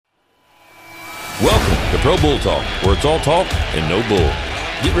Welcome to Pro Bull Talk, where it's all talk and no bull.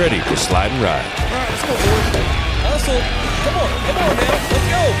 Get ready to slide and ride. All right, let's go, boys. Hustle. Come on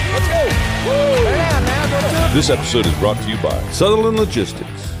now. Let's go. Woo. Lay down now. Go. This episode is brought to you by Sutherland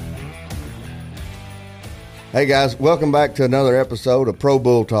Logistics. Hey guys, welcome back to another episode of Pro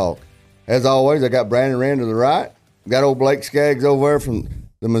Bull Talk. As always, I got Brandon Rand to the right. Got old Blake Skaggs over there from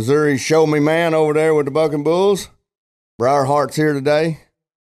the Missouri Show Me Man over there with the Bucking Bulls. Briar Hart's here today.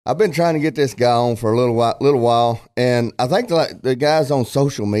 I've been trying to get this guy on for a little while, and I think the guys on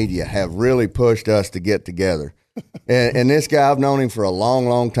social media have really pushed us to get together. and this guy, I've known him for a long,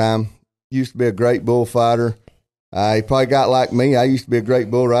 long time. Used to be a great bullfighter. He probably got like me. I used to be a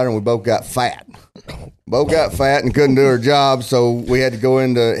great bull rider, and we both got fat. Both got fat and couldn't do our job, so we had to go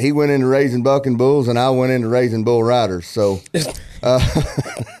into. He went into raising bucking bulls, and I went into raising bull riders. So,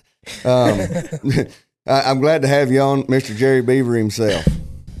 I'm glad to have you on, Mr. Jerry Beaver himself.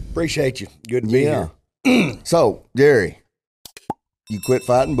 Appreciate you. Good to be here. So, Jerry, you quit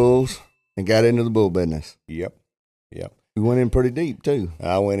fighting bulls and got into the bull business. Yep. You went in pretty deep too.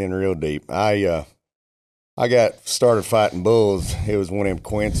 I went in real deep. I got started fighting bulls. It was one of them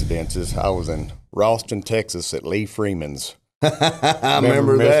coincidences. I was in Ralston, Texas at Lee Freeman's. I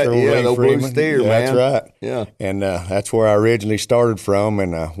remember that. Yeah, the blue steer, man. That's right. Yeah. And that's where I originally started from.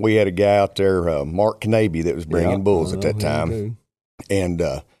 And we had a guy out there, Mark Knaby, that was bringing bulls at that time. And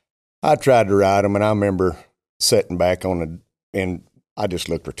I tried to ride them, and I remember sitting back and I just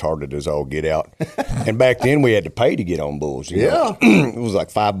looked retarded as all get out. And back then we had to pay to get on bulls. You know? It was like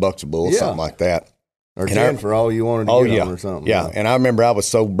 $5 a bull, something like that. Or 10 for all you wanted to get on or something. Yeah, and I remember I was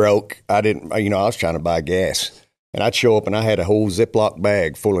so broke, I was trying to buy gas. And I'd show up and I had a whole Ziploc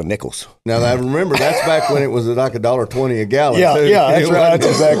bag full of nickels. Now, I remember that's back when it was like $1.20 a gallon. Yeah, too. That's right. That's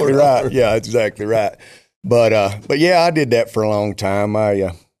exactly right. Yeah, that's exactly right. But yeah, I did that for a long time.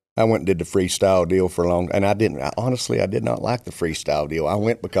 I went and did the freestyle deal for a long, and I did not like the freestyle deal. I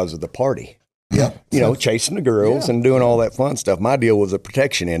went because of the party. Yeah, chasing the girls and doing all that fun stuff. My deal was the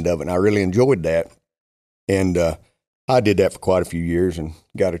protection end of it, and I really enjoyed that. And I did that for quite a few years and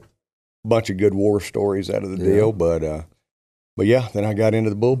got a bunch of good war stories out of the deal. But yeah, then I got into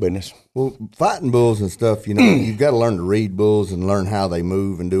the bull business. Well, fighting bulls and stuff, you've got to learn to read bulls and learn how they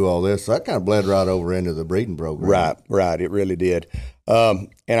move and do all this. So that kind of bled right over into the breeding program. Right. It really did. And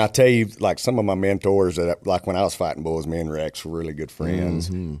I tell you, like some of my mentors that, like when I was fighting bulls, me and Rex were really good friends.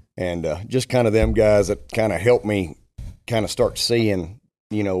 Mm-hmm. And just kind of them guys that kind of helped me kind of start seeing,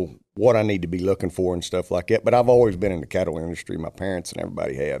 what I need to be looking for and stuff like that. But I've always been in the cattle industry. My parents and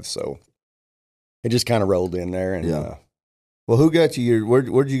everybody have. So it just kind of rolled in there. And well, who got you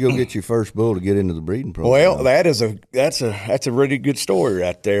where'd you go get your first bull to get into the breeding program? Well, that's a really good story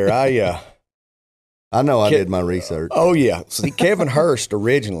right there. I know I did my research. Oh yeah. See, Kevin Hurst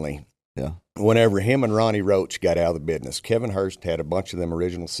originally, whenever him and Ronnie Roach got out of the business, Kevin Hurst had a bunch of them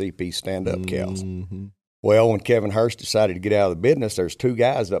original CP stand-up cows. Mm-hmm. Well, when Kevin Hurst decided to get out of the business, there's two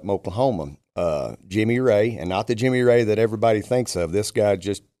guys up in Oklahoma, Jimmy Ray, and not the Jimmy Ray that everybody thinks of. This guy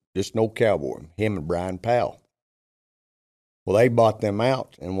just an old cowboy, him and Brian Powell. Well, they bought them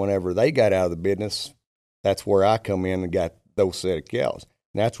out, and whenever they got out of the business, that's where I come in and got those set of cows.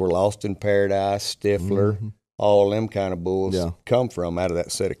 And that's where Lost in Paradise, Stifler, all them kind of bulls come from, out of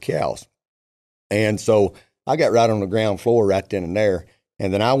that set of cows. And so I got right on the ground floor right then and there,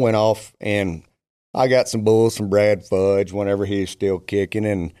 and then I went off and I got some bulls from Brad Fudge whenever he was still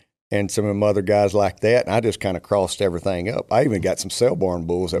kicking, and some of them other guys like that, and I just kind of crossed everything up. I even got some Selborne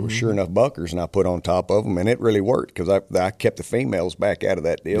bulls that were sure enough buckers, and I put on top of them, and it really worked because I kept the females back out of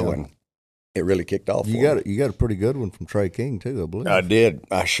that deal, and it really kicked off. You got a pretty good one from Trey King too, I believe. I did.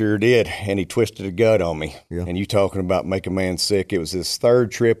 I sure did, and he twisted a gut on me. Yeah. And you talking about make a man sick. It was his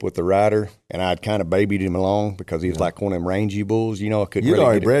third trip with the rider, and I'd kind of babied him along because he was like one of them rangy bulls. I couldn't You'd really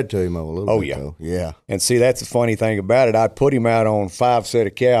already get bred to him a little bit. Yeah. Though. Yeah. And see, that's the funny thing about it. I'd put him out on 5 set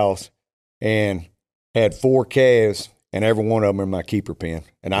of cows and had 4 calves, and every one of them in my keeper pen.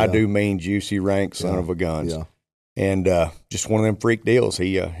 And I do mean juicy rank son of a guns. Yeah. And just one of them freak deals.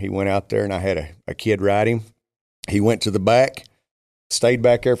 He went out there, and I had a kid ride him. He went to the back, stayed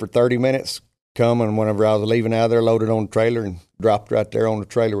back there for 30 minutes, and whenever I was leaving out of there, loaded on the trailer and dropped right there on the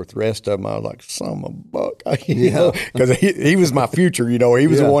trailer with the rest of them. I was like, son of a buck. Because he was my future, He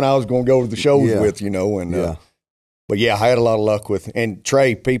was the one I was going to go to the shows with, And but yeah, I had a lot of luck with, and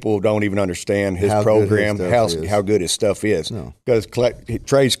Trey, people don't even understand his program, how good his stuff is. Because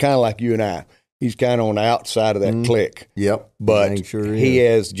Trey's kind of like you and I. He's kind of on the outside of that clique. Yep. But he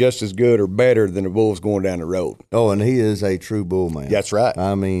is just as good or better than the bulls going down the road. Oh, and he is a true bull man. That's right.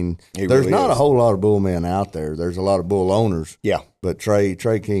 I mean, there's really not a whole lot of bull men out there. There's a lot of bull owners. Yeah. But Trey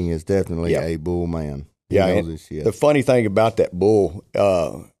King is definitely Yeah. a bull man. He Yeah, knows and his shit. the funny thing about that bull,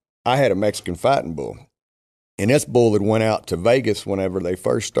 I had a Mexican fighting bull, and this bull had went out to Vegas whenever they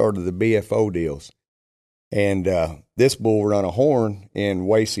first started the BFO deals, and this bull run a horn in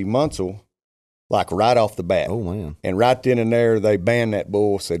Wacy Munsell, like right off the bat. Oh man. And right then and there, they banned that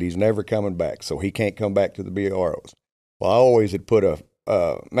bull, said he's never coming back, so he can't come back to the BROs. Well, I always had put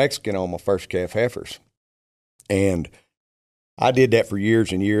a Mexican on my first calf heifers, and I did that for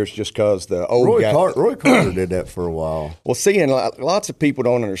years and years just because the old guy. Roy Carter did that for a while. Well, seeing lots of people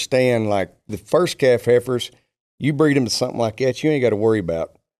don't understand, like the first calf heifers, you breed them to something like that, you ain't got to worry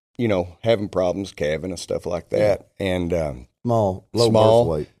about, having problems calving and stuff like that. And Small, low Small.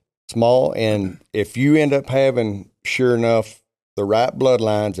 birth weight. small, and if you end up having, sure enough, the right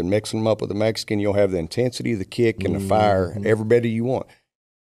bloodlines and mixing them up with the Mexican, you'll have the intensity, the kick, and the fire, every bit you want.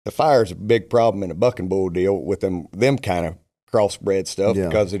 The fire is a big problem in a bucking bull deal with them kind of crossbred stuff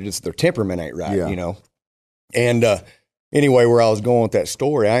because their temperament ain't right, And anyway, where I was going with that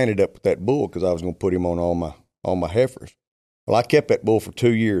story, I ended up with that bull because I was going to put him on all my heifers. Well, I kept that bull for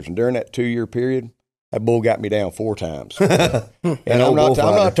 2 years, and during that 2-year period, that bull got me down 4 times. And I'm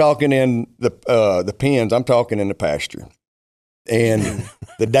not talking in the pens. I'm talking in the pasture. And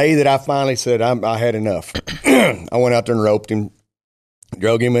the day that I finally said I had enough, I went out there and roped him,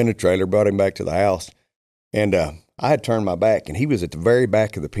 drug him in the trailer, brought him back to the house, and I had turned my back, and he was at the very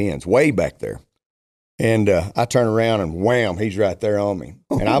back of the pens, way back there. And I turned around, and wham, he's right there on me.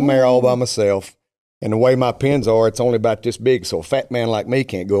 And I'm there all by myself. And the way my pens are, it's only about this big, so a fat man like me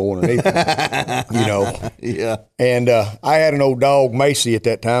can't go underneath them, Yeah. And I had an old dog, Macy, at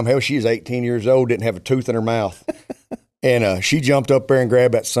that time. Hell, she was 18 years old, didn't have a tooth in her mouth. And she jumped up there and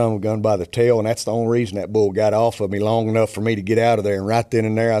grabbed that son of a gun by the tail, and that's the only reason that bull got off of me long enough for me to get out of there. And right then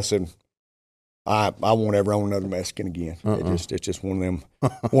and there, I said, I won't ever own another Mexican again. It's just one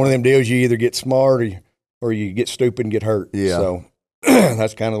of them deals. You either get smart or you get stupid and get hurt. Yeah. So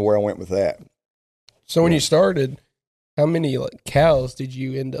that's kind of where I went with that. So when you started, how many cows did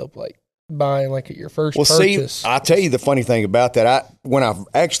you end up buying at your first purchase? See, I'll tell you the funny thing about that. When I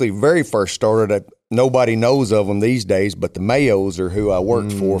actually very first started, nobody knows of them these days, but the Mayos are who I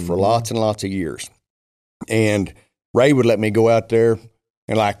worked for lots and lots of years. And Ray would let me go out there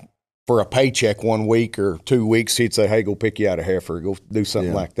and for a paycheck 1 week or 2 weeks, he'd say, hey, go pick you out a heifer, go do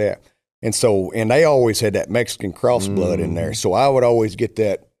something like that. And so, and they always had that Mexican cross blood in there. So I would always get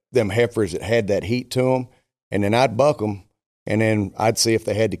them heifers that had that heat to them, and then I'd buck them, and then I'd see if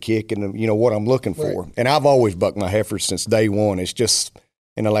they had the kick and what I'm looking for. Right. And I've always bucked my heifers since day one. It's just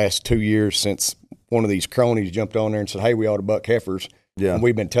in the last 2 years since one of these cronies jumped on there and said, hey, we ought to buck heifers. Yeah. And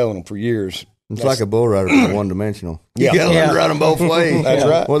we've been telling them for years. It's like a bull rider, but one-dimensional. Yeah. You got to learn to ride them both ways. That's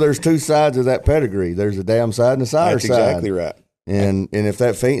right. Well, there's 2 sides of that pedigree. There's a dam side and a sire side. That's exactly right. And if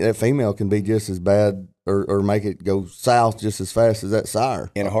that female can be just as bad or make it go south just as fast as that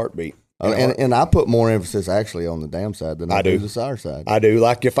sire. In a heartbeat. And I put more emphasis actually on the dam side than I do the sire side. I do.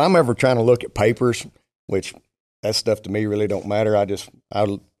 Like if I'm ever trying to look at papers, which that stuff to me really don't matter. I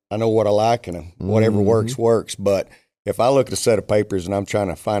know what I like, and whatever works. But if I look at a set of papers and I'm trying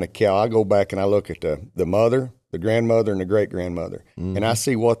to find a cow, I go back and I look at the mother, the grandmother, and the great-grandmother. And I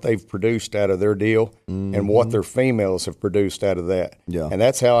see what they've produced out of their deal and what their females have produced out of that. Yeah. And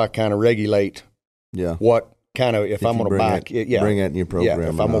that's how I kind of regulate what kind of, if I'm going to buy it. Yeah. Bring it in your program. Yeah,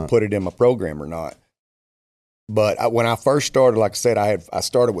 if I'm going to put it in my program or not. But when I first started, like I said, I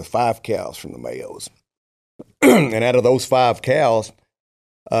started with 5 cows from the Mayos. And out of those 5 cows,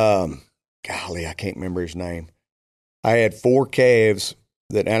 golly, I can't remember his name. I had 4 calves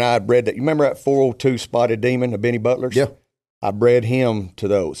and I bred that. You remember that 402 Spotted Demon of Benny Butler's? Yeah. I bred him to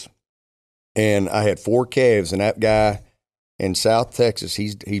those. And I had 4 calves, and that guy in South Texas,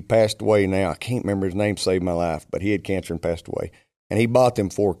 he passed away now. I can't remember his name, saved my life, but he had cancer and passed away. And he bought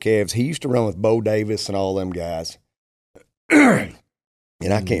them 4 calves. He used to run with Bo Davis and all them guys. And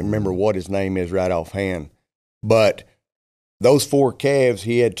I can't remember what his name is right offhand. But those 4 calves,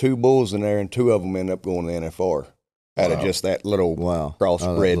 he had 2 bulls in there, and 2 of them ended up going to the NFR out of just that little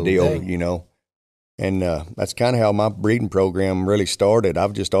crossbred deal, And that's kind of how my breeding program really started.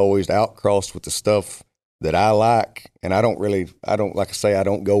 I've just always outcrossed with the stuff that I like, and I don't like I say, I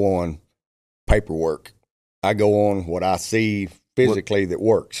don't go on paperwork. I go on what I see physically that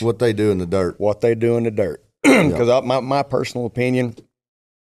works. What they do in the dirt. What they do in the dirt. Because my personal opinion,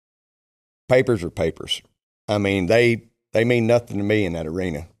 papers are papers. I mean, they mean nothing to me in that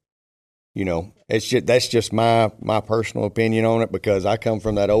arena. That's just my personal opinion on it, because I come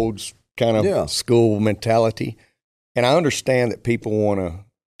from that old kind of school mentality, and I understand that people want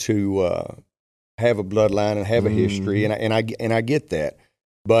to have a bloodline and have a history, and I get that.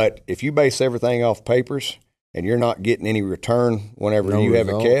 But if you base everything off papers and you're not getting any return whenever you have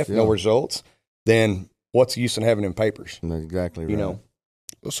a calf, no results, then what's the use in having them papers? That's exactly right. You know.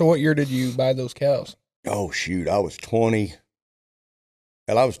 So what year did you buy those cows? Oh shoot, I was 20.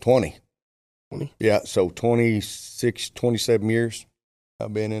 Hell, I was 20. 20? Yeah, so 26, 27 years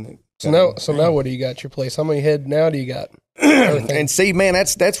I've been in it. So now what do you got your place? How many head now do you got? And see, man,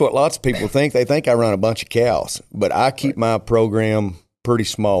 that's what lots of people think. They think I run a bunch of cows, but I keep my program pretty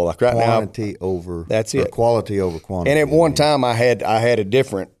small. Like right quantity now, over that's it. Quality over quantity. And at one time, I had a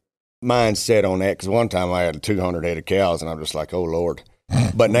different mindset on that because one time I had 200 head of cows, and I'm just like, oh Lord.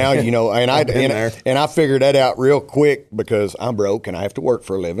 But now, you know, and I figured that out real quick because I'm broke and I have to work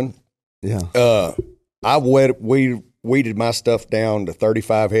for a living. Yeah. I weeded my stuff down to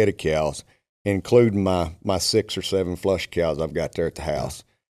 35 head of cows, including my 6 or 7 flush cows I've got there at the house.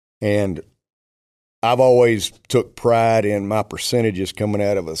 And I've always took pride in my percentages coming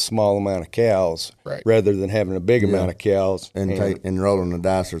out of a small amount of cows rather than having a big amount of cows. And rolling the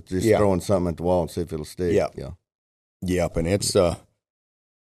dice or just throwing something at the wall and see if it'll stick. Yep. And it's,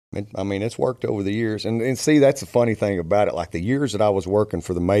 it's worked over the years. And see, that's the funny thing about it. Like the years that I was working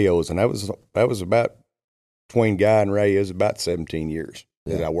for the Mayos, and that was about, between Guy and Ray, is about 17 years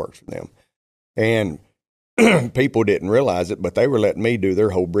that I worked for them. And people didn't realize it, but they were letting me do their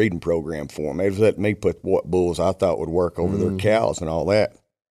whole breeding program for them. They was letting me put what bulls I thought would work over their cows and all that.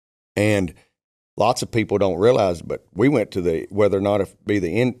 And lots of people don't realize it, but we went to whether or not it be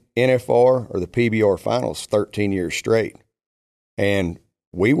the NFR or the PBR finals 13 years straight. And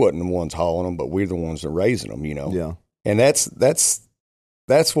we wasn't the ones hauling them, but we're the ones that are raising them, you know. Yeah. And that's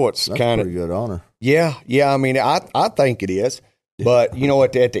what's kind of pretty good honor. Yeah. I mean, I think it is. But, you know,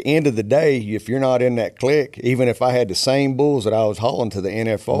 at the end of the day, if you're not in that clique, even if I had the same bulls that I was hauling to the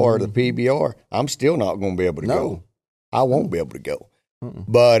NFR or the PBR, I'm still not going to be able to go. I won't be able to go.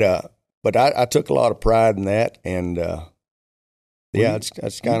 But I took a lot of pride in that. And,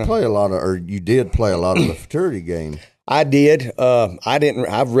 it's kind of. You did play a lot of the futurity game. I did.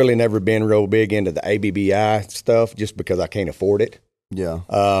 I've really never been real big into the ABBI stuff just because I can't afford it. Yeah.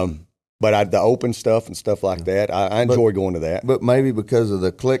 But the open stuff and stuff like that, I enjoy going to that. But maybe because of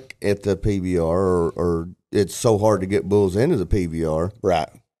the click at the PBR, or it's so hard to get bulls into the PBR. Right.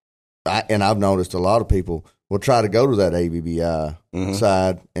 And I've noticed a lot of people will try to go to that ABBI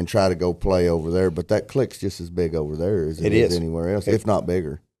side and try to go play over there, but that click's just as big over there as it is anywhere else, if not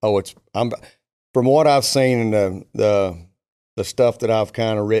bigger. Oh, from what I've seen in the stuff that I've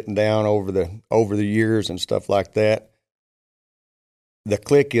kind of written down over the years and stuff like that. The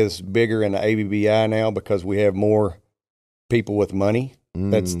clique is bigger in the ABBI now because we have more people with money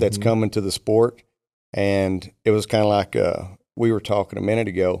that's coming to the sport. And it was kind of like we were talking a minute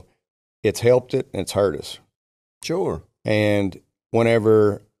ago. It's helped it and it's hurt us. Sure. And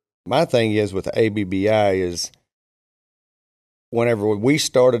whenever my thing is with the ABBI is whenever we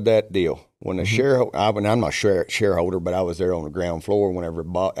started that deal, when the shareholder, I'm not shareholder, but I was there on the ground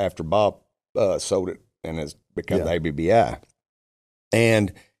floor after Bob sold it and has become the ABBI.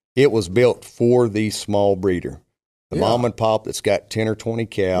 And it was built for the small breeder, the mom and pop that's got 10 or 20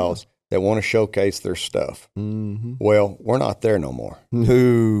 cows that want to showcase their stuff. Well, we're not there no more.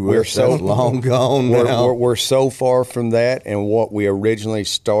 No, we're so long gone now. We're so far from that and what we originally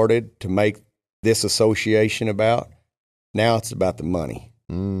started to make this association about. Now it's about the money,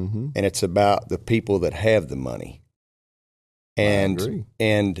 and it's about the people that have the money, and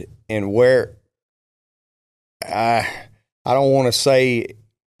where I don't want to say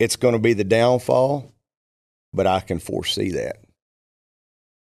it's going to be the downfall, but I can foresee that.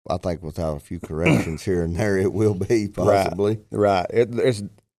 I think without a few corrections here and there, it will be possibly. Right.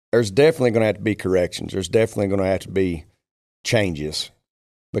 There's definitely going to have to be corrections. There's definitely going to have to be changes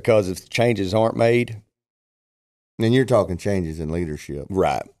because if changes aren't made. And you're talking changes in leadership.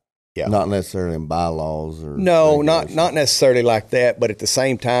 Right. Yeah. Not necessarily in bylaws or. No, not necessarily like that. But at the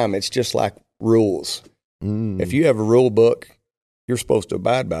same time, it's just like rules. If you have a rule book, you're supposed to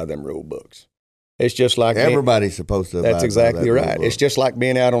abide by them rule books. It's just like everybody's supposed to abide That's exactly by that right. It's just like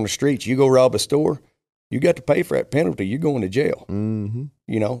being out on the streets. You go rob a store, you got to pay for that penalty. You're going to jail.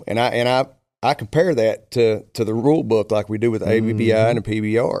 You know, and I compare that to the rule book like we do with the ABBI and the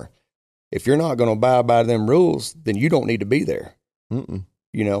PBR. If you're not going to abide by them rules, then you don't need to be there.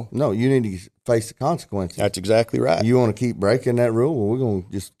 You know? No, you need to face the consequences. That's exactly right. You want to keep breaking that rule? Well, we're going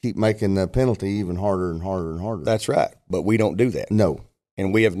to just keep making the penalty even harder and harder and harder. That's right. But we don't do that. No.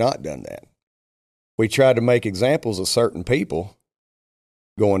 And we have not done that. We try to make examples of certain people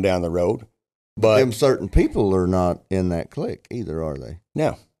going down the road. But them certain people are not in that clique either, are they?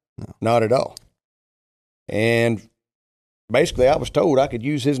 No, not at all. And basically, I was told I could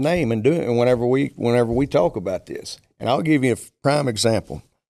use his name and do it whenever we talk about this. And I'll give you a prime example.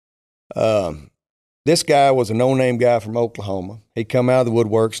 This guy was a no-name guy from Oklahoma. He come out of the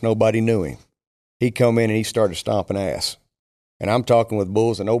woodworks. Nobody knew him. He come in and he started stomping ass. And I'm talking with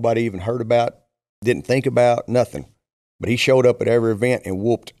bulls that nobody even heard about, didn't think about, nothing. But he showed up at every event and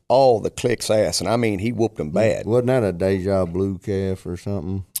whooped all the clique's ass. And I mean, he whooped them bad. Wasn't that a Deja Blue calf or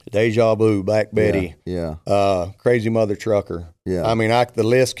something? Deja Blue, Black Betty, Crazy Mother Trucker. Yeah. I mean, the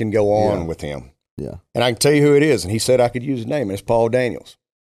list can go on with him. Yeah. And I can tell you who it is. And he said I could use his name. And it's Paul Daniels.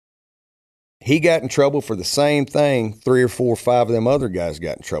 He got in trouble for the same thing 3 or 4 or 5 of them other guys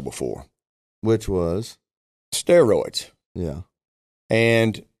got in trouble for. Which was? Steroids. Yeah.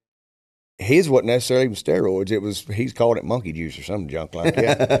 And his wasn't necessarily even steroids. He's called it monkey juice or some junk like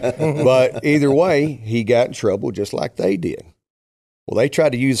that. But either way, he got in trouble just like they did. Well, they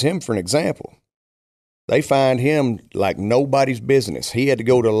tried to use him for an example. They fined him like nobody's business. He had to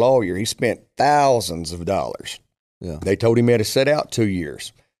go to a lawyer. He spent thousands of dollars. Yeah. They told him he had to sit out 2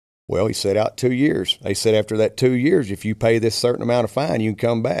 years. Well, he sat out 2 years. They said after that 2 years, if you pay this certain amount of fine, you can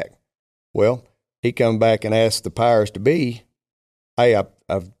come back. Well, he come back and asked the powers to be, hey,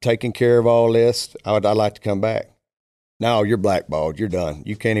 I've taken care of all this. I'd like to come back. No, you're blackballed. You're done.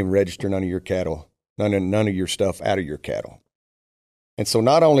 You can't even register none of your cattle, none of your stuff out of your cattle. And so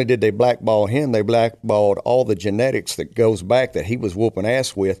not only did they blackball him, they blackballed all the genetics that goes back that he was whooping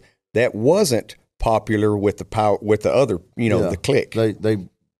ass with that wasn't popular with the other, the clique. They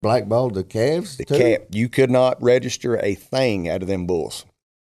blackballed the calves too? You could not register a thing out of them bulls.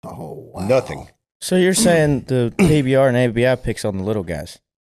 Oh, wow. Nothing. So you're saying the PBR and ABI picks on the little guys?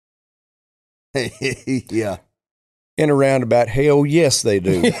 Yeah. In a roundabout, hell yes, they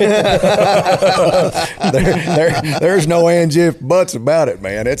do. There's no ands, if, buts about it,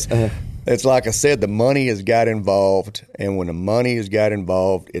 man. It's like I said, the money has got involved, and when the money has got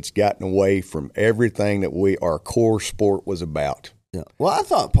involved, it's gotten away from everything that our core sport was about. Yeah. Well, I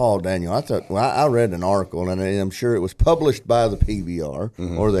thought Paul Daniel. I read an article, and I'm sure it was published by the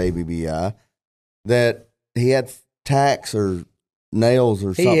PBR or the ABBI, that he had tacks or nails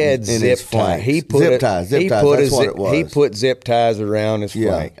or something. He had in zip his ties. flanks. Zip ties. That's what it was. He put zip ties around his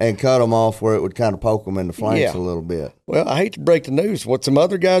flank and cut them off where it would kind of poke them in the flanks a little bit. Well, I hate to break the news. What some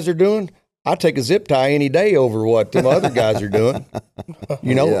other guys are doing, I take a zip tie any day over what some other guys are doing.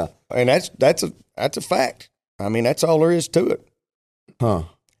 And that's a fact. I mean, that's all there is to it. Huh.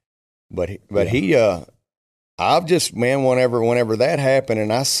 But I've just, man, whenever that happened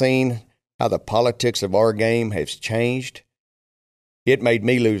and I seen how the politics of our game has changed, it made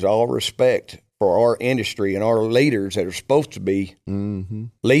me lose all respect for our industry and our leaders that are supposed to be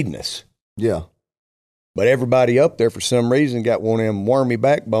leading us. Yeah. But everybody up there, for some reason, got one of them wormy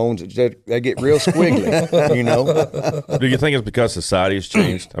backbones that they get real squiggly, Do you think it's because society has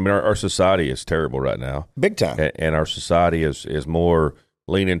changed? I mean, our society is terrible right now. Big time. And our society is more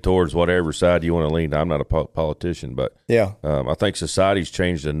leaning towards whatever side you want to lean. I'm not a politician, but I think society's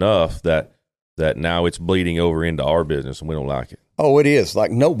changed enough that now it's bleeding over into our business, and we don't like it. Oh, it is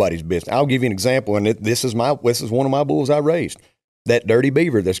like nobody's business. I'll give you an example, and this is one of my bulls I raised. That Dirty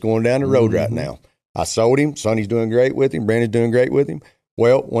Beaver that's going down the road right now. I sold him. Sonny's doing great with him. Brandon's doing great with him.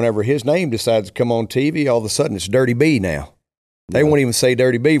 Well, whenever his name decides to come on TV, all of a sudden it's Dirty B now. They won't even say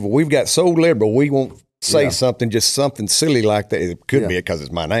Dirty Beaver. We've got so liberal, we won't say something silly like that. It could be because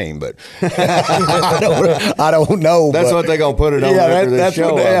it's my name, but I don't know. That's what they're going to put it on after this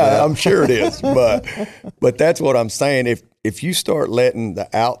show. I'm sure it is. But that's what I'm saying. If you start letting the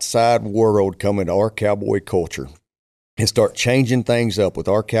outside world come into our cowboy culture and start changing things up with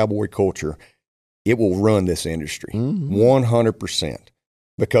our cowboy culture, it will run this industry 100%.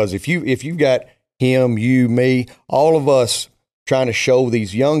 Because if you've got him, you, me, all of us trying to show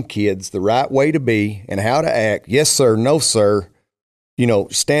these young kids the right way to be and how to act, yes sir, no sir,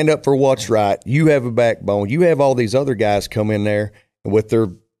 stand up for what's right. You have a backbone. You have all these other guys come in there with their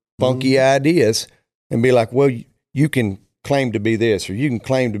funky ideas and be like, well, you can claim to be this or you can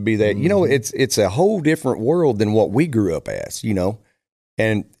claim to be that. It's a whole different world than what we grew up as,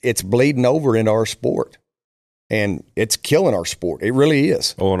 and it's bleeding over into our sport, and it's killing our sport. It really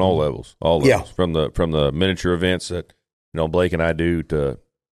is. Oh, on all levels, from the miniature events that Blake and I do to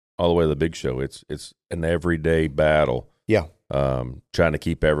all the way to the big show. It's an everyday battle. Yeah, trying to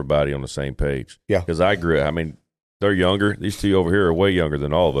keep everybody on the same page. Yeah, because I grew. I mean, they're younger. These two over here are way younger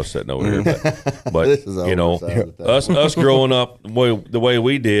than all of us sitting over here. But us growing up the way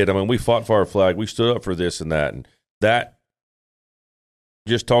we did. I mean, we fought for our flag. We stood up for this and that, and that.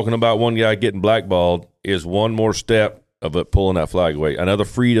 Just talking about one guy getting blackballed is one more step of it pulling that flag away. Another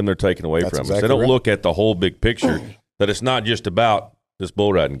freedom they're taking away from us. They don't look at the whole big picture, that it's not just about this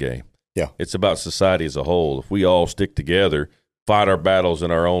bull riding game. Yeah. It's about society as a whole. If we all stick together, fight our battles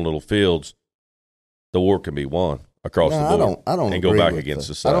in our own little fields, the war can be won across the board. I don't and go back against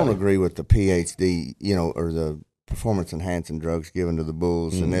society. I don't agree with the PhD, or the performance enhancing drugs given to the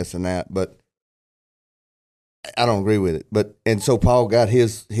bulls and this and that, but I don't agree with it. And so Paul got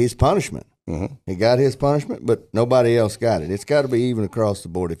his punishment. Mm-hmm. He got his punishment, but nobody else got it. It's got to be even across the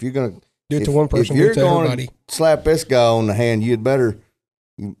board. If you're going to do it to one person, if you're do it to everybody. To slap this guy on the hand, you better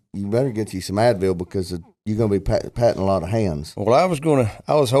get you some Advil, because you're going to be patting a lot of hands. Well, I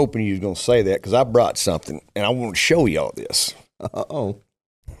was hoping you was going to say that, because I brought something and I want to show y'all this.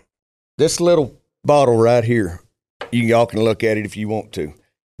 This little bottle right here, y'all can look at it if you want to.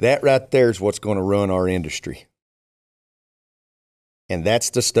 That right there is what's going to run our industry. And that's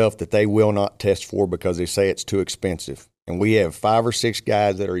the stuff that they will not test for, because they say it's too expensive. And we have 5 or 6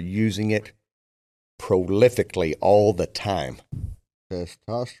 guys that are using it prolifically all the time.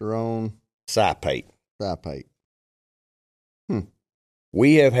 Testosterone. Cypate.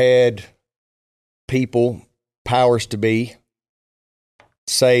 We have had people, powers to be,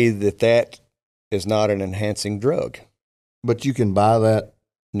 say that is not an enhancing drug. But you can buy that?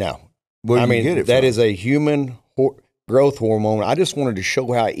 No. Where do you get it that from? is a human growth hormone. I just wanted to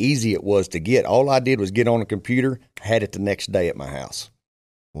show how easy it was to get. All I did was get on a computer, had it the next day at my house.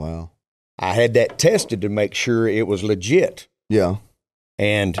 Wow. I had that tested to make sure it was legit. Yeah.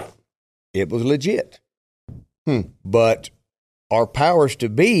 And it was legit. But our powers to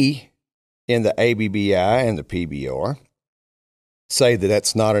be in the ABBI and the PBR say that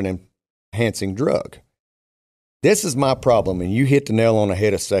that's not an enhancing drug. This is my problem, and you hit the nail on the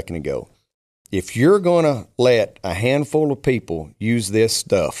head a second ago. If you're going to let a handful of people use this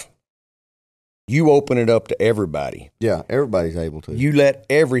stuff, you open it up to everybody. Yeah, everybody's able to. You let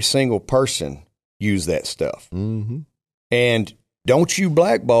every single person use that stuff. Mm-hmm. And don't you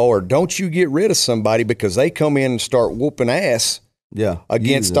blackball or don't you get rid of somebody because they come in and start whooping ass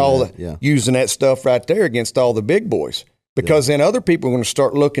against using that stuff right there against all the big boys. Because then other people are going to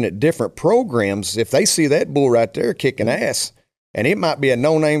start looking at different programs. If they see that bull right there kicking ass, and it might be a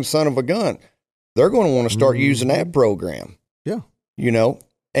no-name son of a gun, they're going to want to start using that program. Yeah.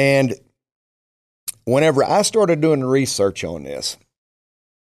 And whenever I started doing the research on this,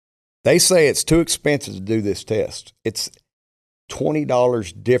 they say it's too expensive to do this test. It's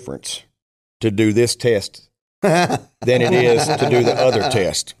 $20 difference to do this test than it is to do the other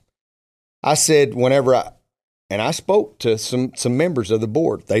test. I said, I spoke to some members of the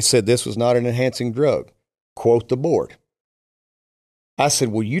board. They said this was not an enhancing drug. Quote the board. I said,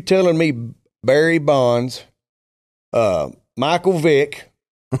 well, you telling me Barry Bonds, Michael Vick,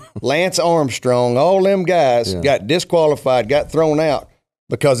 Lance Armstrong, all them guys got disqualified, got thrown out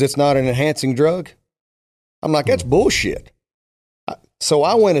because it's not an enhancing drug? I'm like, that's bullshit. So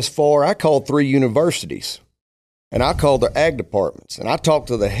I went as far, I called 3 universities, and I called their ag departments, and I talked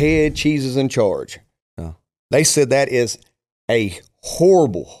to the head cheeses in charge. They said that is a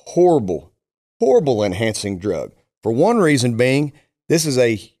horrible, horrible, horrible enhancing drug. For one reason being, this is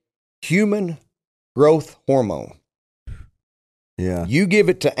a human growth hormone. Yeah. You give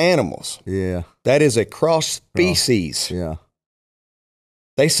it to animals. Yeah. That is a cross species. Yeah.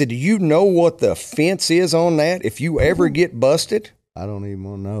 They said, do you know what the fence is on that if you ever get busted? I don't even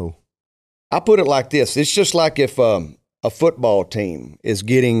want to know. I put it like this. It's just like if a football team is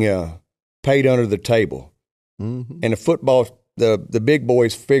getting paid under the table. Mm-hmm. And the big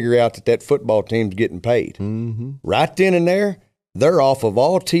boys figure out that football team's getting paid. Mm-hmm. Right then and there, they're off of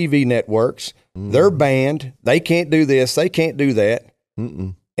all TV networks. Mm-hmm. They're banned. They can't do this. They can't do that.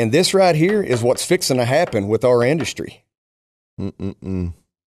 Mm-mm. And this right here is what's fixing to happen with our industry. Mm-mm-mm.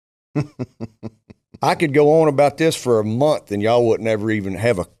 I could go on about this for a month and y'all wouldn't ever even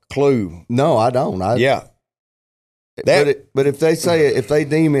have a clue. No, I don't. But if they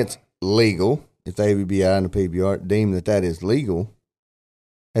deem it's legal, if the ABBI and the PBR deem that is legal,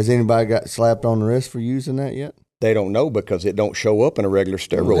 has anybody got slapped on the wrist for using that yet? They don't know because it don't show up in a regular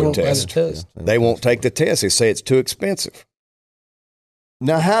steroid test. They won't take the test. They say it's too expensive.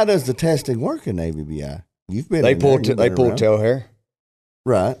 Now, how does the testing work in ABBI? You've been. They pull tail hair.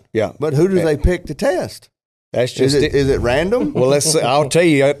 Right. Yeah. But who do they pick to test? That's just is it random? Well, I'll tell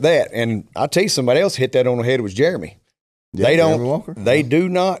you that, and I'll tell you somebody else hit that on the head. It was Jeremy. Yeah, they Jeremy Walker? They do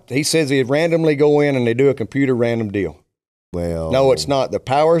not. He says they randomly go in and they do a computer random deal. Well, no, it's not. The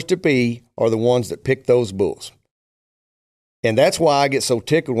powers to be are the ones that pick those bulls. And that's why I get so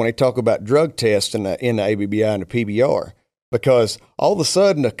tickled when they talk about drug tests in the ABBI and the PBR. Because all of a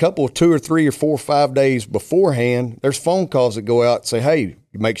sudden, a couple, 2 or 3 or 4 or 5 days beforehand, there's phone calls that go out and say, hey,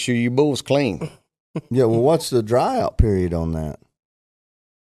 make sure your bull's clean. Yeah, well, what's the dry out period on that?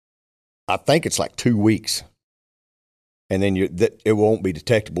 I think it's like 2 weeks. And then it won't be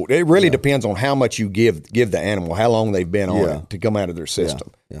detectable. It really depends on how much you give the animal, how long they've been on it to come out of their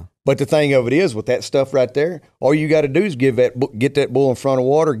system. Yeah. But the thing of it is, with that stuff right there, all you got to do is get that bull in front of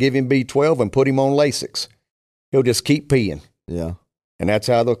water, give him B12, and put him on Lasix. He'll just keep peeing. Yeah. And that's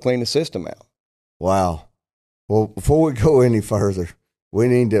how they'll clean the system out. Wow. Well, before we go any further, we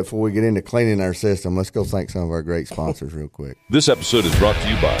need to, before we get into cleaning our system, let's go thank some of our great sponsors real quick. This episode is brought to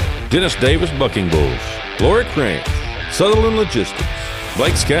you by Dennis Davis Bucking Bulls, Lorick Ranch, Sutherland Logistics,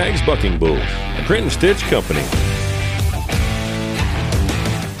 Blake Skaggs Bucking Bulls, and Crenton Stitch Company.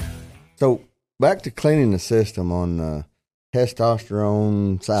 So back to cleaning the system on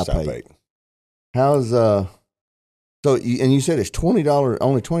testosterone cypate. How's so you said it's $20,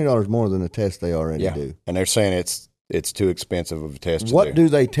 only $20 more than the test they already do, and they're saying it's too expensive of a test. What do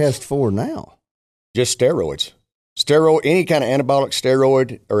they test for now? Just steroids, any kind of anabolic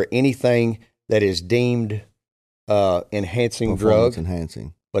steroid or anything that is deemed enhancing drug,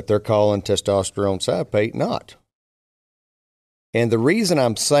 enhancing. But they're calling testosterone cypate not. And the reason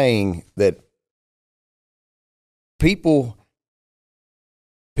I'm saying that people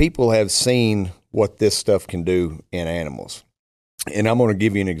have seen what this stuff can do in animals. And I'm going to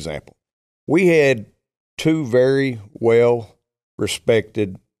give you an example. We had 2 very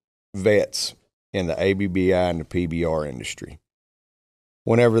well-respected vets in the ABBI and the PBR industry.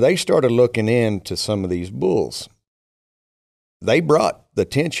 Whenever they started looking into some of these bulls, they brought the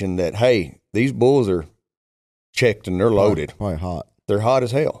attention that, hey, these bulls are checked and they're loaded. Probably hot. They're hot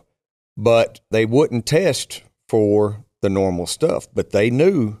as hell. But they wouldn't test for the normal stuff. But they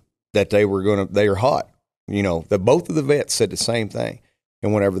knew that they are hot. You know, both of the vets said the same thing.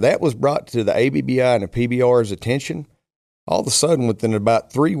 And whenever that was brought to the ABBI and the PBR's attention, all of a sudden, within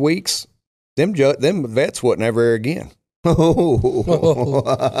about 3 weeks, them vets wasn't ever again. So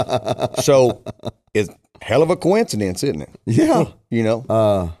it's hell of a coincidence, isn't it? Yeah. You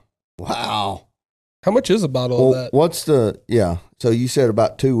know? Wow. How much is a bottle of that? What's so you said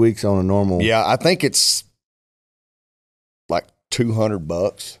about 2 weeks on a normal. Yeah, I think it's like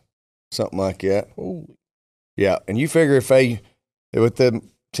 $200, something like that. Ooh. Yeah, and you figure if with the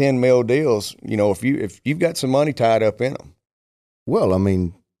 10 mil deals, you know, if you've got some money tied up in them. Well, I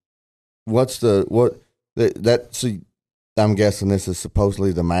mean, I'm guessing this is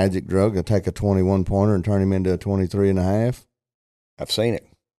supposedly the magic drug. I take a 21 pointer and turn him into a 23.5. I've seen it.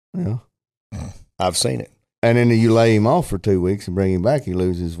 Yeah, I've seen it. And then you lay him off for 2 weeks and bring him back. He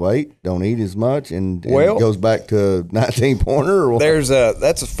loses weight, don't eat as much, and goes back to 19 pointer. Or what?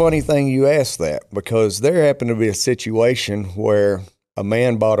 That's a funny thing you ask that, because there happened to be a situation where a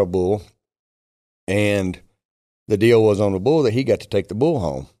man bought a bull, and the deal was on the bull that he got to take the bull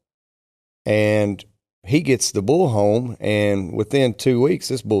home. And he gets the bull home, and within 2 weeks,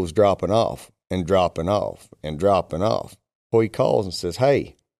 this bull's dropping off and dropping off and dropping off. Well, he calls and says,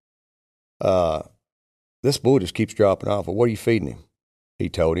 hey, this bull just keeps dropping off. Well, what are you feeding him? He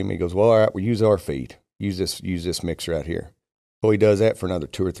told him. He goes, well, all right, we'll use our feed. Use this mix right here. Well, he does that for another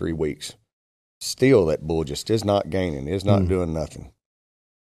 2 or 3 weeks. Still, that bull just is not gaining, is not doing nothing.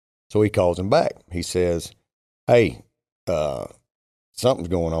 So he calls him back. He says, hey, something's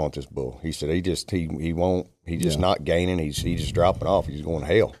going on with this bull. He said he's just not gaining. He's just dropping off. He's going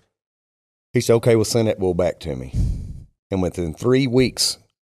to hell. He said, okay, well, send that bull back to me. And within 3 weeks,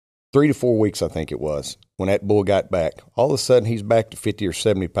 3 to 4 weeks, I think it was, when that bull got back, all of a sudden he's back to 50 or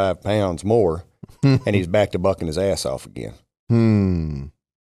 75 pounds more, and he's back to bucking his ass off again.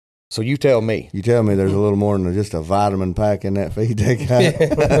 So you tell me. You tell me there's a little more than just a vitamin pack in that feed they got.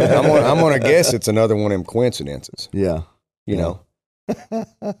 I'm going to guess it's another one of them coincidences. Yeah. You know?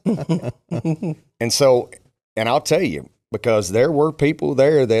 And I'll tell you, because there were people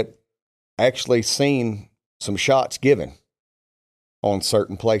there that actually seen some shots given on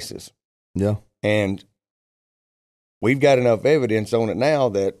certain places. Yeah. And we've got enough evidence on it now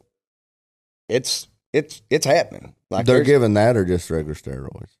that it's happening. Like they're giving that or just regular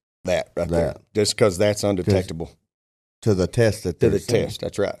steroids? That right there. Just because that's undetectable. To the test that they're saying. Test,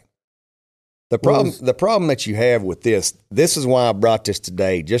 that's right. The problem that you have with this is why I brought this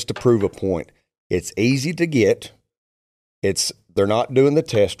today, just to prove a point. It's easy to get. They're not doing the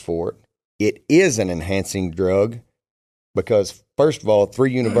test for it. It is an enhancing drug because, first of all,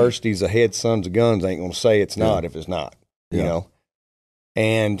 3 universities ahead, Sons of Guns ain't going to say it's not if it's not, you know.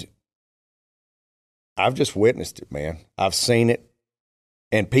 And I've just witnessed it, man. I've seen it.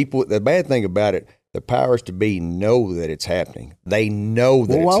 And people, the bad thing about it, The powers to be know that it's happening. They know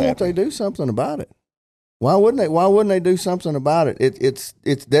that. Well, why it's won't they happening. do something about it? Why wouldn't they? Why wouldn't they do something about it? It's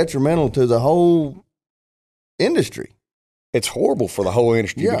detrimental to the whole industry. It's horrible for the whole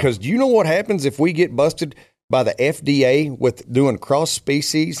industry Yeah. because do you know what happens if we get busted by the FDA with doing cross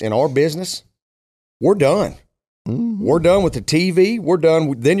species in our business? We're done. Mm-hmm. We're done with the TV. We're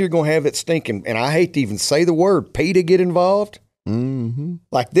done. Then you're going to have it stinking. And I hate to even say the word PETA get involved. Mm-hmm.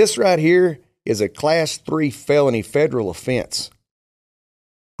 Like this right here is a class 3 felony federal offense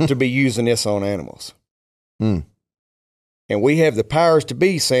to be using this on animals. Mm. And we have the powers to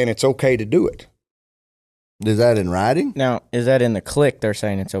be saying it's okay to do it. Is that in writing? Now, is that in the click? They're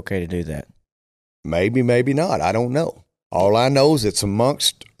saying it's okay to do that. Maybe, maybe not. I don't know. All I know is it's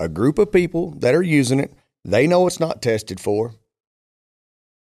amongst a group of people that are using it. They know it's not tested for.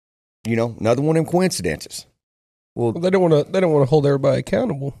 You know, another one of them coincidences. Well, They don't want to hold everybody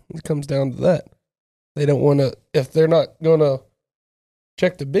accountable. It comes down to that. They don't want to, if they're not going to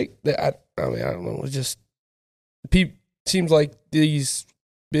check the big, I mean, I don't know. It's just, seems like these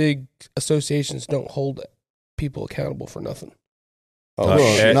big associations don't hold people accountable for nothing. Oh, Not,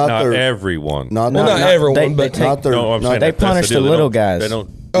 Well, not not their- everyone. not Well, not everyone, they but take- not their. No, I'm not- saying they that's the punish deal. the They little don't- guys. They don't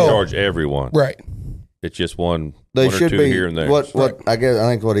Oh. charge everyone. Right. It's just one they or should two be here and there. What I guess I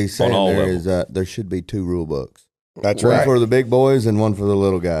think what he's saying all there levels. is that there should be 2 rule books. That's One right. for the big boys and one for the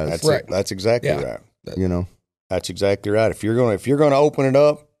little guys. That's Right. it. That's exactly Yeah. right. You know. That's exactly right. If you're gonna open it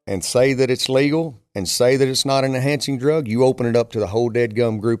up and say that it's legal and say that it's not an enhancing drug, you open it up to the whole dead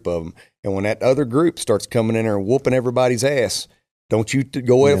gum group of them. And when that other group starts coming in there and whooping everybody's ass, don't you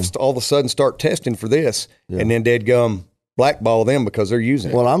go all of a sudden start testing for this and then dead gum blackball them because they're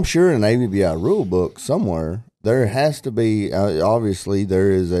using it. Well, I'm sure in the ABBI rule book somewhere there has to be. Obviously, there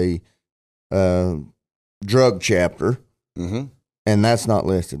is a drug chapter, Mm-hmm. and that's not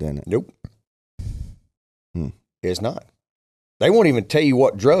listed in it. Nope. It's not. They won't even tell you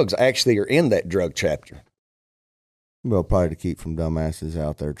what drugs actually are in that drug chapter. Well, probably to keep from dumbasses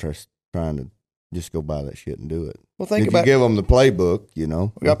out there trying to just go buy that shit and do it. Well, think if about you give them the playbook, you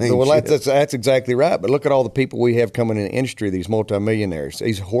know. I mean, well, shit. that's exactly right. But look at all the people we have coming in the industry, these multimillionaires,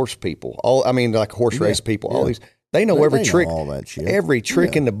 these horse people, like horse race people, all yeah. these. They know They every know trick, all that shit. every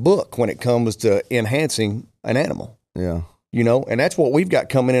trick Yeah. in the book when it comes to enhancing an animal. Yeah. You know, and that's what we've got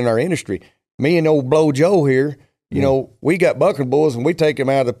coming in our industry. Me and old Blow Joe here, you know, we got bucking bulls and we take them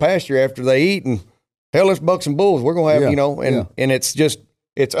out of the pasture after they eat and hell, it's bucks and bulls. We're gonna have, Yeah. you know, and it's just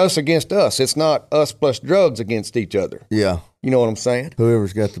it's us against us. It's not us plus drugs against each other. Yeah. You know what I'm saying?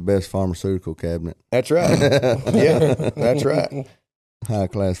 Whoever's got the best pharmaceutical cabinet, That's right. Yeah, that's right. high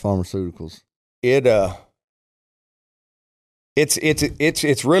class pharmaceuticals.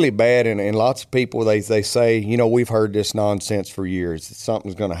 It's really bad, and lots of people they say, you know, we've heard this nonsense for years.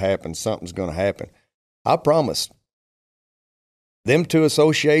 Something's going to happen. Something's going to happen. I promise. Them 2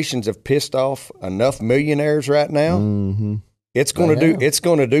 associations have pissed off enough millionaires right now. Mm-hmm. It's going They have.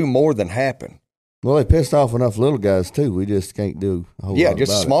 to do more than happen. Well, they pissed off enough little guys too. We just can't do a whole Yeah, lot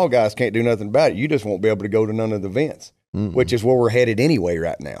just about small guys can't do nothing about it. You just won't be able to go to none of the events, it. which is where we're headed anyway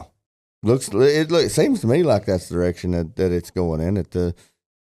right now. It seems to me like that's the direction that it's going in.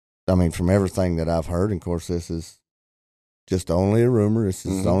 I mean, from everything that I've heard, and of course, this is just only a rumor. This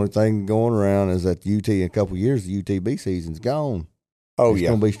is the only thing going around is that UT in a couple of years, the UTB season's gone. Oh, it's yeah.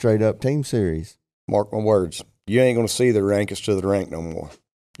 going to be straight up team series. Mark my words. You ain't going to see the rankest to the rank no more.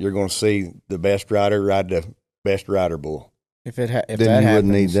 You're going to see the best rider ride the best rider bull. If that Then you happens,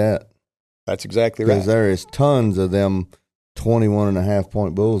 wouldn't need that That's exactly right. because there is tons of them 21.5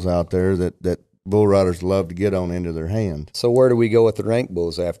 point bulls out there that bull riders love to get on into their hand. So where do we go with the rank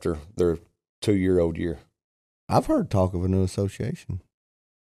bulls after their 2-year-old year? I've heard talk of a new association.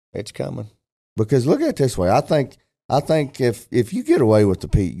 It's coming. Because look at it this way, I think if you get away with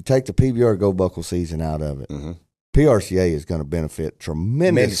you take the PBR Go Buckle season out of it, Mm-hmm. PRCA is going to benefit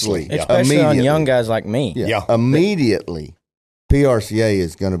tremendously, Yeah. especially on immediately. young guys like me. Yeah, immediately. PRCA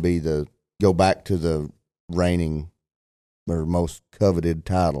is going to be go back to the reigning or most coveted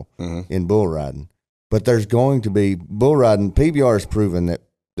title in bull riding. But there's going to be bull riding. PBR has proven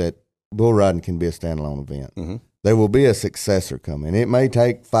that bull riding can be a standalone event. Mm-hmm. There will be a successor coming. It may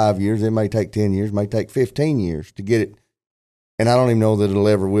take 5 years. It may take 10 years. It may take 15 years to get it. And I don't even know that it'll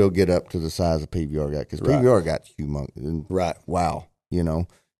ever will get up to the size of PBR got because Right. PBR got humongous. Right. Wow, you know.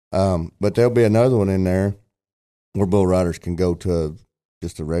 But there'll be another one in there where bull riders can go to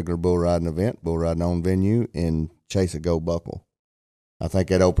just a regular bull riding event, bull riding on venue, and chase a Go Buckle. I think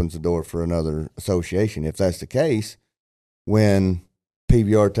that opens the door for another association. If that's the case, when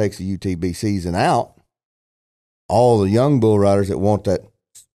PBR takes the UTB season out, all the young bull riders that want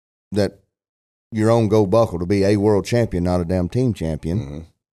that your own Go Buckle to be a world champion, not a damn team champion.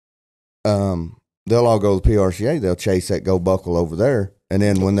 Mm-hmm. They'll all go to the PRCA. They'll chase that Go Buckle over there. And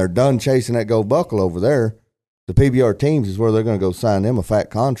then when they're done chasing that Go Buckle over there, the PBR teams is where they're going to go sign them a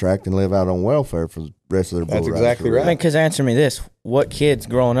fat contract and live out on welfare for the rest of their bull riders. That's exactly right. I mean, because answer me this. What kids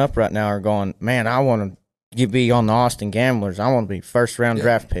growing up right now are going, man, I want to be on the Austin Gamblers. I want to be first-round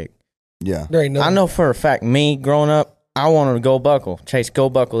draft pick. Yeah. I know for a fact, me growing up, I wanted to Go Buckle, chase Go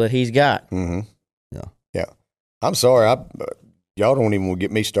Buckle that he's got. Mm-hmm. Yeah. Yeah. I'm sorry. Y'all don't even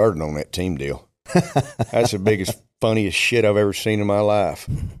get me started on that team deal. That's the biggest, funniest shit I've ever seen in my life.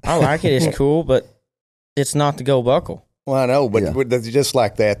 I like it. It's cool, but it's not the Go Buckle. Well, I know, but just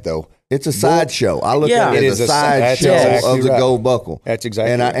like that, though. It's a sideshow. I look at it as a sideshow of the Go Buckle. That's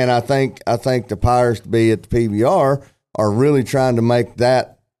exactly right. And I think the powers to be at the PBR are really trying to make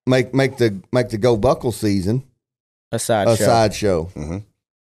the Go Buckle season a sideshow. Mm-hmm.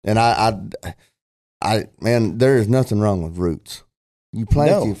 And man, there is nothing wrong with roots. You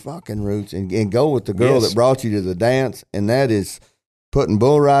plant your fucking roots and go with the girl that brought you to the dance, and that is putting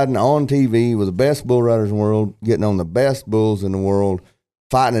bull riding on TV with the best bull riders in the world, getting on the best bulls in the world,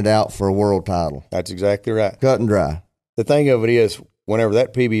 fighting it out for a world title. That's exactly right. Cut and dry. The thing of it is, whenever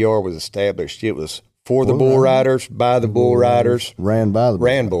that PBR was established, it was for the bull riders, by the bull riders. Ran by the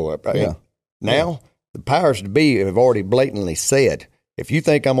bull. Yeah. Now, the powers to be have already blatantly said, if you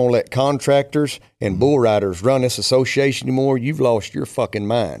think I'm going to let contractors and bull riders run this association anymore, you've lost your fucking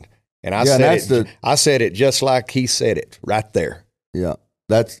mind. And I said it just like he said it right there. Yeah.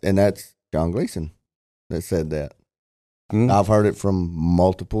 That's John Gleason that said that. I've heard it from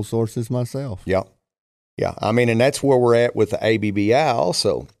multiple sources myself. Yeah. Yeah. I mean, and that's where we're at with the ABBI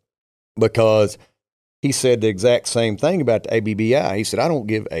also, because he said the exact same thing about the ABBI. He said, I don't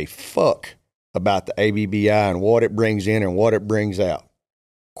give a fuck about the ABBI and what it brings in and what it brings out.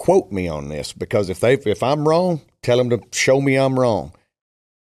 Quote me on this, because if I'm wrong, tell them to show me I'm wrong.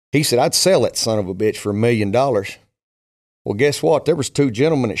 He said, I'd sell that son of a bitch for $1 million. Well, guess what? There was 2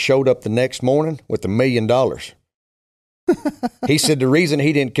 gentlemen that showed up the next morning with $1 million. He said the reason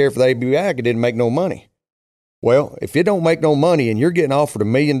he didn't care for the ABBI, it didn't make no money. Well, if it don't make no money and you're getting offered $1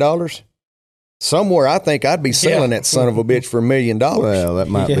 million, somewhere I think I'd be selling that son of a bitch for $1 million. Well, that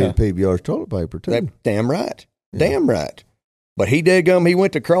might be the PBR's toilet paper too. Damn right. Damn right. But he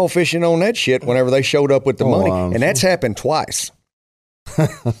went to crawfishing on that shit whenever they showed up with the money. And that's happened twice.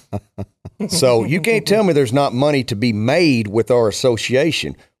 So you can't tell me there's not money to be made with our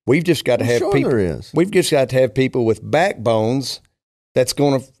association. We've just got to have people. There is. We've just got to have people with backbones that's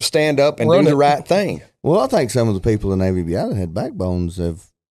going to stand up and do the right thing. Well, I think some of the people in ABBI that had backbones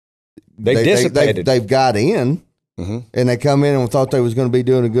they dissipated. They've got in, and they come in and thought they was going to be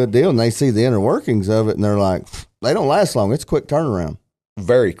doing a good deal, and they see the inner workings of it, and they're like, they don't last long. It's a quick turnaround.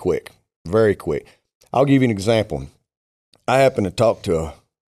 Very quick. Very quick. I'll give you an example. I happened to talk to a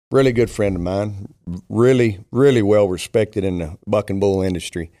really good friend of mine, really, really well respected in the buck and bull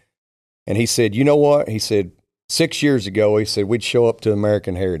industry. And he said, you know what? He said, 6 years ago, he said, we'd show up to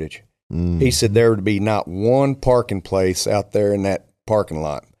American Heritage. He said there would be not one parking place out there in that parking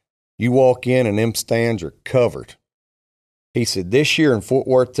lot. You walk in and them stands are covered. He said this year in Fort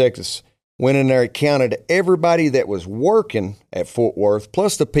Worth, Texas, went in there and counted everybody that was working at Fort Worth,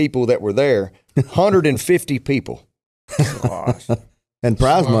 plus the people that were there, 150 people. Gosh. And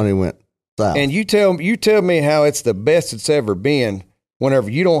prize money went south. And you tell me how it's the best it's ever been whenever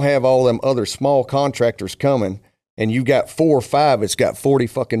you don't have all them other small contractors coming and you got 4 or 5, it's got 40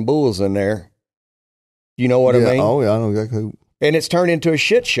 fucking bulls in there. You know what I mean? Oh, yeah, I know exactly. And it's turned into a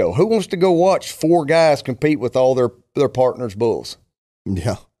shit show. Who wants to go watch 4 guys compete with all their partners' bulls?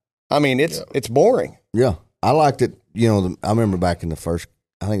 Yeah. I mean, it's boring. Yeah. I liked it. You know, I remember back in the first,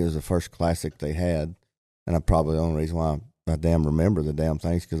 I think it was the first classic they had, and I probably the only reason why I damn remember the damn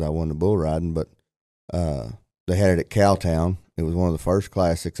things because I won the bull riding, but they had it at Cowtown. It was one of the first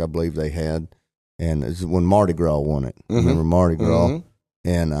classics I believe they had, and it's when Mardi Gras won it. Remember Mardi Gras?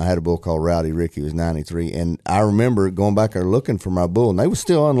 And I had a bull called Rowdy Ricky. It was 93, and I remember going back there looking for my bull, and they was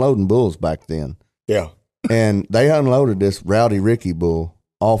still unloading bulls back then. Yeah. And they unloaded this Rowdy Ricky bull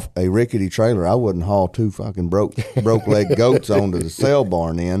off a rickety trailer. I wouldn't haul 2 fucking broke leg goats onto the sale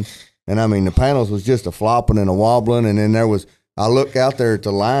barn in. And I mean, the panels was just a flopping and a wobbling. And then I look out there at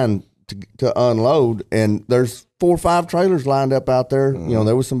the line to unload, and there's 4 or 5 trailers lined up out there. You know,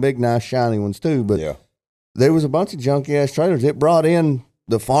 there was some big, nice, shiny ones too, but there was a bunch of junky ass trailers. It brought in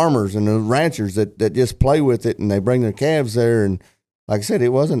the farmers and the ranchers that just play with it, and they bring their calves there. And like I said, it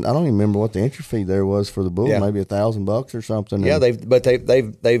wasn't, I don't even remember what the entry fee there was for the bull, maybe $1,000 or something. Yeah,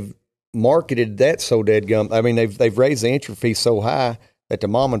 they've marketed that so dead gum. I mean, they've raised the entry fee so high that the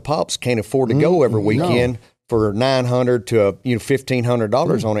mom and pops can't afford to go every weekend for $900 to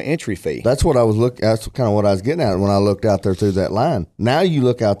 $1,500 on an entry fee. That's what I was That's kind of what I was getting at when I looked out there through that line. Now you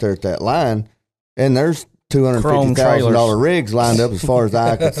look out there at that line, and there's $250,000 rigs lined up as far as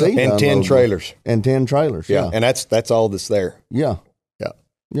I could see, and 10 trailers, Yeah, and that's all that's there. Yeah.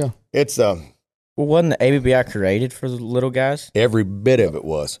 It's Well, wasn't the ABBI created for the little guys? every bit of it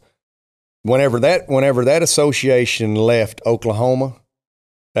was. Whenever that association left Oklahoma,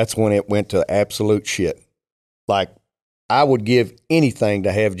 that's when it went to absolute shit. Like, I would give anything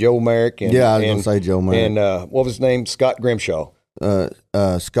to have Joe Merrick and I was gonna say Joe Merrick and what was his name? Scott Grimshaw.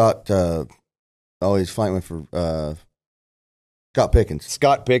 Scott. He's fighting for Scott Pickens.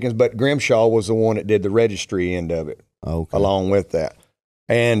 Scott Pickens, but Grimshaw was the one that did the registry end of it, along with that.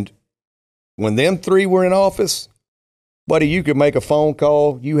 And when them three were in office, buddy, you could make a phone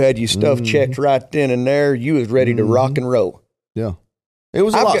call. You had your stuff checked right then and there. You was ready to rock and roll. Yeah. It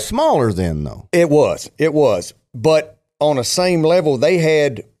was a lot smaller then, though. It was. But on the same level, they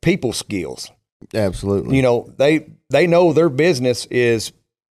had people skills. Absolutely. You know, they know their business is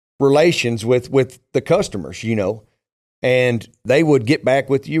relations with the customers, you know, and they would get back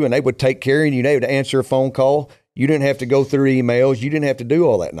with you and they would take care of you. They would answer a phone call. You didn't have to go through emails. You didn't have to do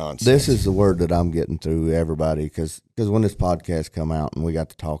all that nonsense. This is the word that I'm getting through everybody because when this podcast come out and we got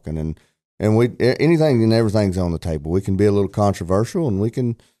to talking and we anything and everything's on the table. We can be a little controversial and we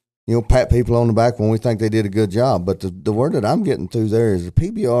can, pat people on the back when we think they did a good job. But the word that I'm getting through there is the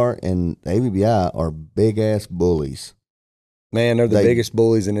PBR and the ABBI are big ass bullies. Man, they're the biggest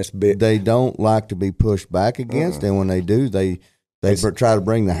bullies in this bit. They don't like to be pushed back against, and when they do, they try to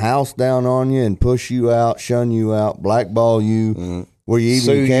bring the house down on you and push you out, shun you out, blackball you, where you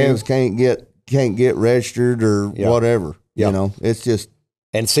even calves can't get registered or whatever. Yep. It's just.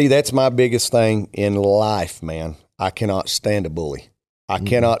 And see, that's my biggest thing in life, man. I cannot stand a bully. I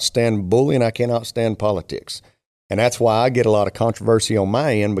cannot stand bully, and I cannot stand politics. And that's why I get a lot of controversy on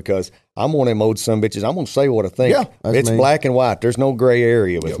my end, because I'm one of them old son bitches. I'm going to say what I think. Yeah, it's black and white. There's no gray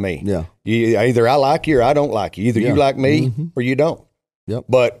area with me. Yeah. Either I like you or I don't like you. Either you like me or you don't. Yep.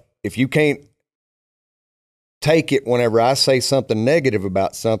 But if you can't take it whenever I say something negative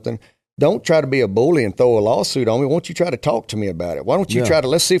about something, don't try to be a bully and throw a lawsuit on me. Why don't you try to talk to me about it? Why don't you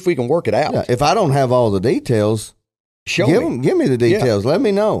let's see if we can work it out. Yeah. If I don't have all the details, give me the details. Let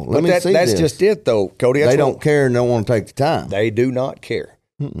me know. Let me see that's this. Just it, though, Cody. They don't care and don't want to take the time. They do not care.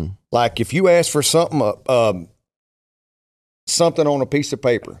 Like if you ask for something, something on a piece of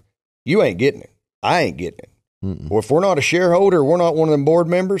paper, you ain't getting it. I ain't getting it. Or if we're not a shareholder, we're not one of them board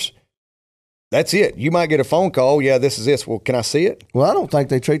members, that's it. You might get a phone call. Yeah, this is this. Well, can I see it? Well, I don't think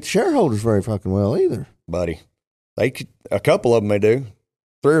they treat the shareholders very fucking well either, buddy. A couple of them they do.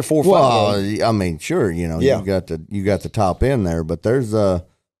 3 or 4, 5. Well, I mean, sure, you got the top end there, but there's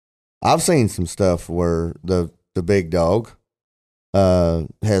I've seen some stuff where the big dog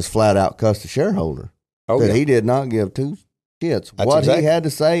has flat out cussed a shareholder that he did not give two shits what he had to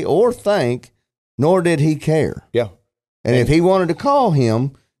say or think, nor did he care. Yeah, and if he wanted to call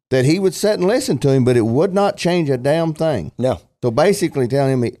him, that he would sit and listen to him, but it would not change a damn thing. No. So basically,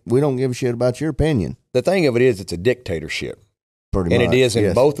 telling him we don't give a shit about your opinion. The thing of it is, it's a dictatorship. Pretty and much, it is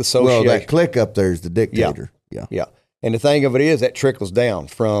in both associations. Well, that click up there is the dictator. Yeah. And the thing of it is, that trickles down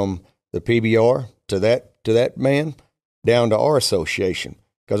from the PBR to that man down to our association.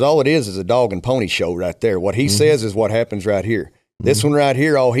 Because all it is a dog and pony show right there. What he says is what happens right here. This one right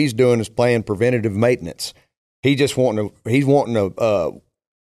here, all he's doing is playing preventative maintenance. He's wanting to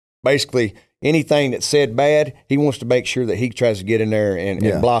basically anything that's said bad, he wants to make sure that he tries to get in there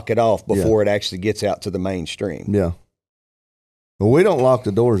and block it off before it actually gets out to the mainstream. Yeah. Well, we don't lock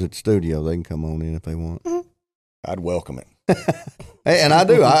the doors at the studio. They can come on in if they want. I'd welcome it. And I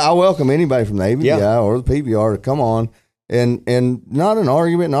do. I welcome anybody from the ABBI or the PBR to come on and not an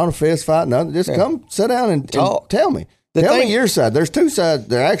argument, not a fist fight, nothing. Just come sit down and talk. Tell me. Tell me your side. There's two sides.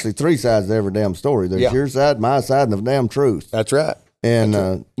 There are actually three sides to every damn story. There's your side, my side, and the damn truth. That's right. And,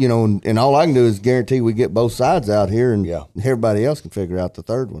 and all I can do is guarantee we get both sides out here and everybody else can figure out the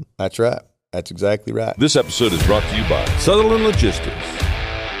third one. That's right. That's exactly right. This episode is brought to you by Sutherland Logistics.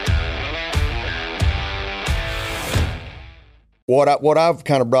 What I've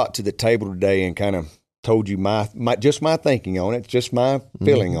kind of brought to the table today and kind of told you my thinking on it, just my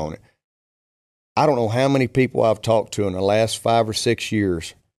feeling on it. I don't know how many people I've talked to in the last 5 or 6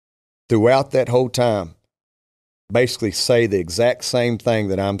 years throughout that whole time basically say the exact same thing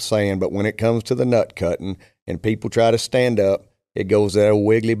that I'm saying, but when it comes to the nut cutting and people try to stand up, it goes that old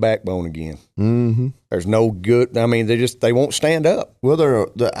wiggly backbone again. Mm-hmm. There's no good. I mean, they won't stand up. Well,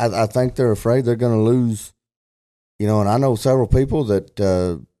 I think they're afraid they're going to lose and I know several people that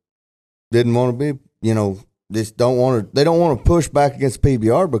didn't want to be, just don't want to. They don't want to push back against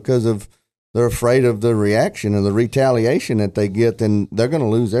PBR because they're afraid of the reaction and the retaliation that they get. Then they're going to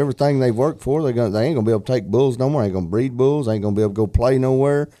lose everything they've worked for. They ain't going to be able to take bulls no more. They ain't going to breed bulls. They ain't going to be able to go play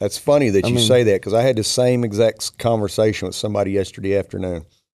nowhere. That's funny that you say that, because I had the same exact conversation with somebody yesterday afternoon.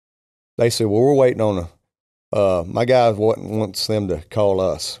 They said, "Well, we're waiting on my guy wants them to call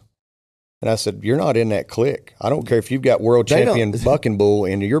us." And I said, "You're not in that clique. I don't care if you've got world champion bucking bull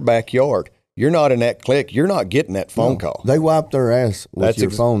in your backyard. You're not in that clique. You're not getting that phone call." They wipe their ass with your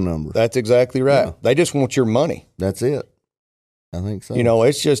phone number. That's exactly right. Yeah. They just want your money. That's it. I think so.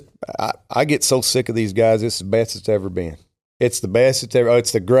 It's just, I get so sick of these guys. It's the best it's ever been. It's the best it's ever,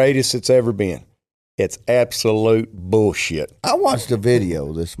 it's the greatest it's ever been. It's absolute bullshit. I watched a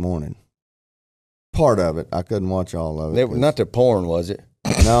video this morning. Part of it. I couldn't watch all of it. Not the porn, was it?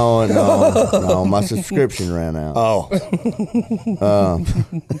 No. My subscription ran out.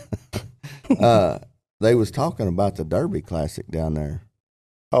 They was talking about the Derby Classic down there.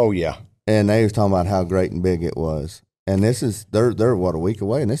 Oh yeah, and they was talking about how great and big it was. And this is they're what, a week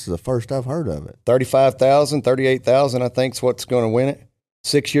away, and this is the first I've heard of it. 35,000, 38,000, I think is what's going to win it.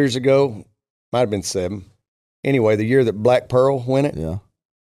 6 years ago, might have been 7. Anyway, the year that Black Pearl win it. Yeah.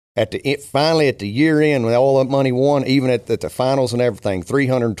 Finally at the year end, when all that money won, even at the finals and everything,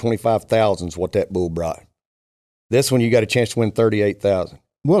 325,000 is what that bull brought. This one, you got a chance to win 38,000.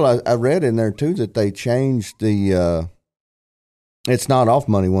 Well, I read in there too that they changed the. It's not off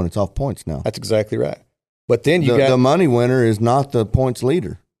money when it's off points now. That's exactly right. But then the money winner is not the points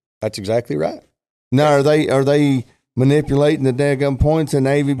leader. That's exactly right. Now are they manipulating the daggum points in the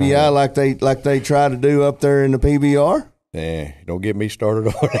AVBI like they try to do up there in the PBR? Don't get me started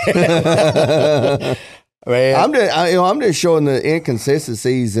on that. Man, I'm just showing the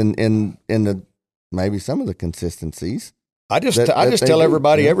inconsistencies in the maybe some of the consistencies. I just tell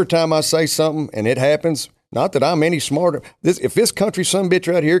everybody every time I say something and it happens. Not that I'm any smarter. If this country son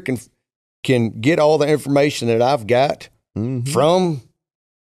bitch right here can get all the information that I've got from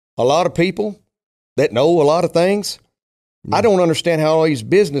a lot of people that know a lot of things, I don't understand how all these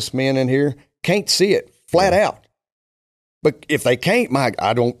businessmen in here can't see it flat out. But if they can't,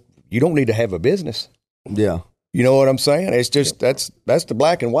 you don't need to have a business. Yeah. You know what I'm saying? It's just that's the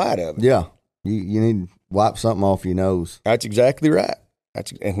black and white of it. Yeah. You need to wipe something off your nose. That's exactly right.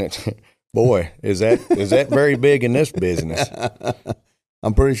 Boy, is that very big in this business.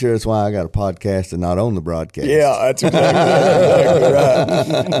 I'm pretty sure that's why I got a podcast and not own the broadcast. Yeah, that's exactly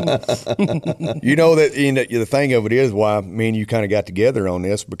right. The thing of it is why me and you kind of got together on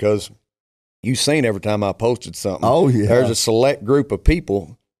this, because you seen every time I posted something. Oh, yeah. There's a select group of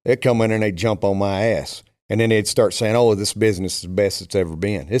people that come in and they jump on my ass. And then they'd start saying, "Oh, this business is the best it's ever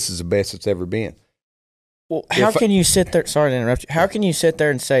been. This is the best it's ever been." Well, how can you sit there? Sorry to interrupt you. How can you sit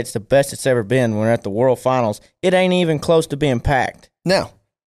there and say it's the best it's ever been when we're at the World Finals? It ain't even close to being packed. Now,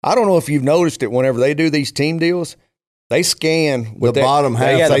 I don't know if you've noticed it. Whenever they do these team deals, they scan with the bottom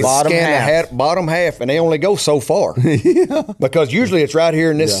half. Yeah, they bottom scan half. the bottom half, and they only go so far. Yeah. Because usually it's right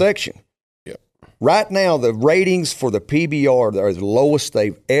here in this section. Yep. Right now, the ratings for the PBR are the lowest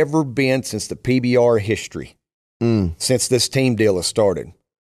they've ever been since the PBR history. Since this team deal has started.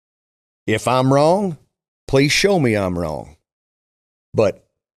 If I'm wrong, please show me I'm wrong. But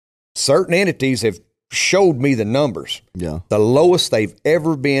certain entities have showed me the numbers. Yeah. The lowest they've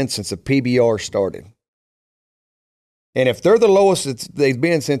ever been since the PBR started. And if they're the lowest they've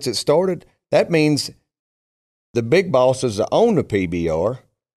been since it started, that means the big bosses that own the PBR,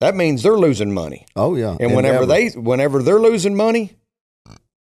 that means they're losing money. Oh, yeah. And whenever they're losing money,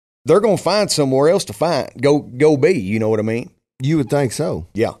 they're going to find somewhere else to go be. You know what I mean? You would think so.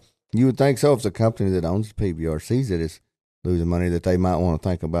 Yeah. You would think so if the company that owns the PBR sees it as losing money, that they might want to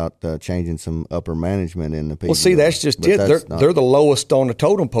think about changing some upper management in the PBR. Well, see, that's just it. They're the lowest on the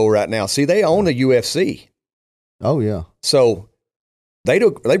totem pole right now. See, they own the UFC. Oh, yeah. So they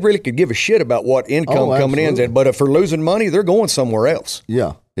really could give a shit about what income coming in. But if they're losing money, they're going somewhere else.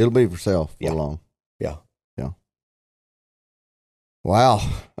 Yeah. It'll be for sale for long. Yeah. Yeah. Wow.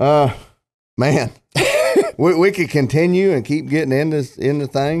 Man. we could continue and keep getting into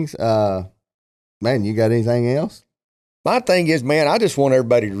things. Man, you got anything else? My thing is, man, I just want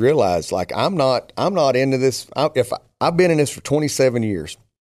everybody to realize, like, I'm not into this. I've been in this for 27 years.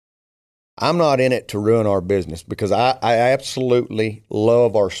 I'm not in it to ruin our business, because I absolutely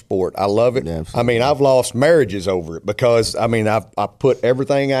love our sport. I love it. Absolutely. I mean, I've lost marriages over it because, I mean, I put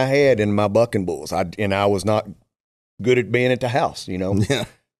everything I had in my bucking bulls, and I was not good at being at the house, you know? Yeah.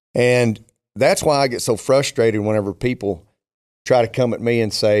 And that's why I get so frustrated whenever people try to come at me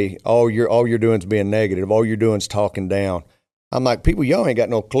and say, all you're doing is being negative. All you're doing is talking down. I'm like, people, y'all ain't got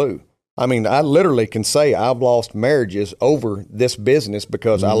no clue. I mean, I literally can say I've lost marriages over this business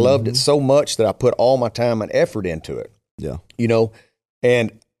because I loved it so much that I put all my time and effort into it. Yeah. You know,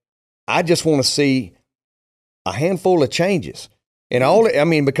 and I just want to see a handful of changes.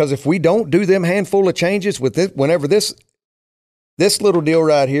 And because if we don't do them handful of changes with this, whenever this little deal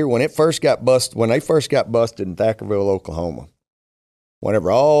right here, when they first got busted in Thackerville, Oklahoma,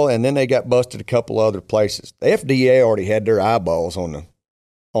 and then they got busted a couple other places. The FDA already had their eyeballs on the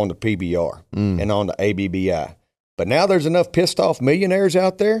PBR and on the ABBI. But now there's enough pissed off millionaires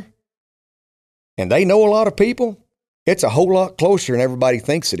out there, and they know a lot of people. It's a whole lot closer than everybody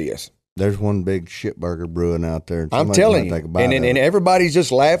thinks it is. There's one big shitburger brewing out there. I'm telling you. And everybody's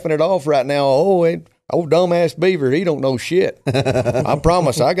just laughing it off right now. Oh, dumbass Beaver, he don't know shit. I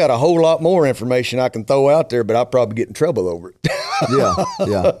promise I got a whole lot more information I can throw out there, but I'll probably get in trouble over it.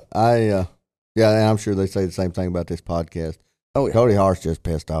 Yeah. And I'm sure they say the same thing about this podcast. Oh, yeah. Cody Hart's just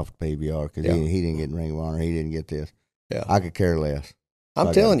pissed off at PBR because he didn't get Ring of Honor. He didn't get this. Yeah. I could care less.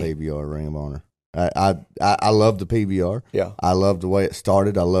 I'm telling you. PBR, Ring of Honor. I love the PBR. Yeah. I love the way it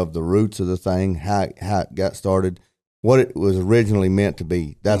started. I love the roots of the thing, how it got started, what it was originally meant to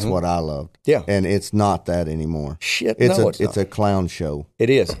be. That's what I loved. Yeah. And it's not that anymore. Shit, it's a clown show. It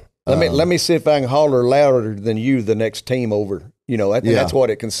is. Let me see if I can holler louder than you the next team over. You know, that's what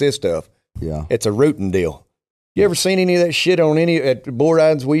it consists of. Yeah. It's a rooting deal. You ever seen any of that shit on any at the bull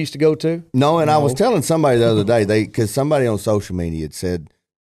ridings we used to go to? No, and I was telling somebody the other day, because somebody on social media had said,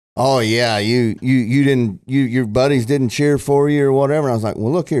 "Oh yeah, you didn't, your buddies didn't cheer for you or whatever." And I was like,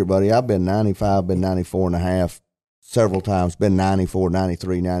 "Well, look here, buddy. I've been 95, been 94 and a half several times, been 94,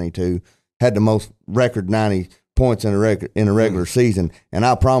 93, 92, had the most record 90 points in a regular season. And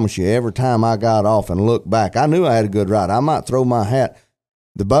I promise you, every time I got off and looked back, I knew I had a good ride. I might throw my hat.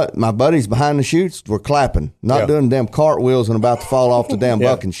 My buddies behind the chutes were clapping, not doing damn cartwheels and about to fall off the damn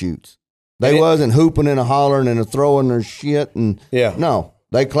bucking chutes. They wasn't hooping and a hollering and a throwing their shit. And no,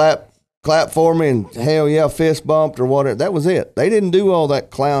 they clapped for me and hell yeah, fist bumped or whatever. That was it. They didn't do all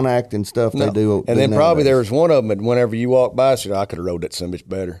that clown acting stuff they do. And then probably there was one of them, and whenever you walked by, I said, I could have rode that some bitch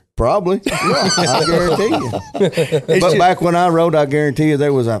better. Probably. Yeah, I guarantee you. But back when I rode, I guarantee you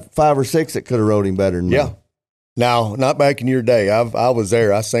there was a 5 or 6 that could have rode him better than me. Now, not back in your day. I was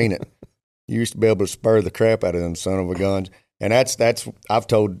there. I seen it. You used to be able to spur the crap out of them son of a guns. And that's I've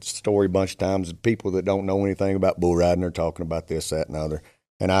told the story a bunch of times. People that don't know anything about bull riding are talking about this, that, and other.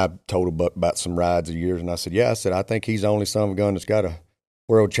 And I told about some rides of years, and I said, I think he's the only son of a gun that's got a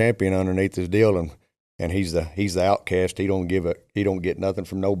world champion underneath his deal, and he's the outcast. He don't get nothing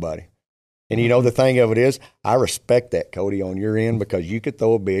from nobody. And you know the thing of it is, I respect that, Cody, on your end, because you could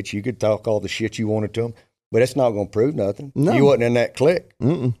throw a bitch, you could talk all the shit you wanted to him, but it's not going to prove nothing. No. You wasn't in that clique.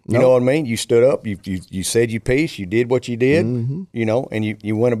 You know what I mean? You stood up, you said your piece, you did what you did, you know, and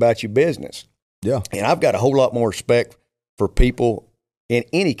you went about your business. Yeah. And I've got a whole lot more respect for people in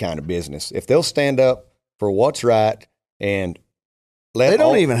any kind of business. If they'll stand up for what's right and they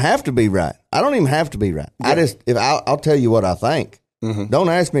don't even have to be right. I don't even have to be right. Yeah. I'll tell you what I think. Don't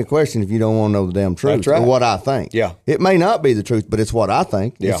ask me a question if you don't want to know the damn truth. That's right. Or what I think. Yeah. It may not be the truth, but it's what I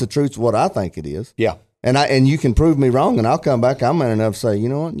think. Yeah. It's the truth of what I think it is. Yeah. And you can prove me wrong, and I'll come back. I'm man enough to say, you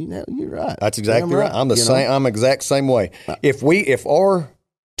know what, you're right. That's exactly right. I'm the same. I'm exact same way. If our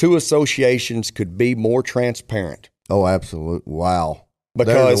two associations could be more transparent. Oh, absolutely. Wow.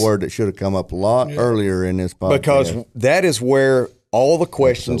 Because there's a word that should have come up a lot earlier in this podcast. Because that is where all the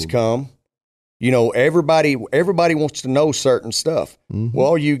questions come. You know, everybody wants to know certain stuff.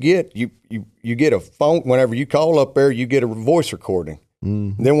 Well, you get a phone whenever you call up there. You get a voice recording.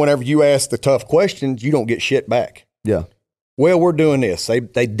 Then whenever you ask the tough questions, you don't get shit back. Yeah. Well, we're doing this. They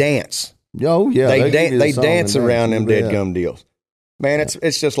dance. Oh yeah. They dance around them dead gum deals. Man,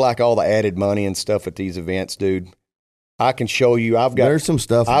 it's just like all the added money and stuff at these events, dude. I can show you. There's some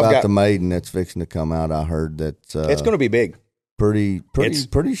stuff about the Maiden that's fixing to come out. I heard that it's going to be big. Pretty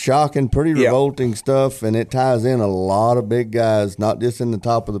shocking, pretty revolting stuff, and it ties in a lot of big guys, not just in the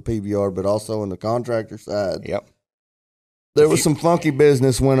top of the PBR, but also in the contractor side. Yep. There was some funky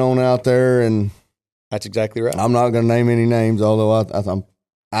business went on out there, and that's exactly right. I'm not going to name any names, although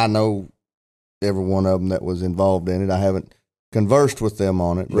I know every one of them that was involved in it. I haven't conversed with them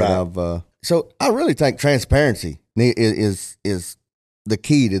on it, but right. So I really think transparency is the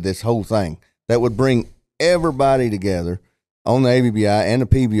key to this whole thing. That would bring everybody together on the ABBI and the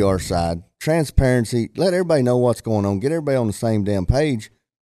PBR side. Transparency, let everybody know what's going on, get everybody on the same damn page.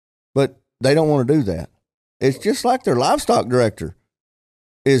 But they don't want to do that. It's just like their livestock director.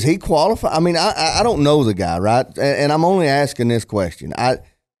 Is he qualified? I mean, I don't know the guy, right? And I'm only asking this question. I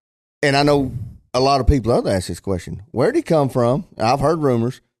know a lot of people other ask this question. Where'd he come from? I've heard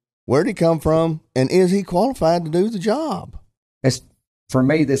rumors. Where'd he come from? And is he qualified to do the job? For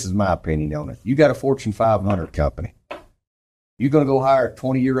me, this is my opinion on it. You got a Fortune 500 company. You're going to go hire a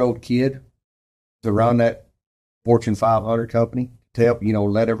 20-year-old kid to run that Fortune 500 company to help,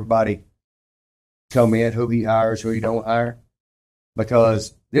 let everybody come in, who he hires, who he don't hire?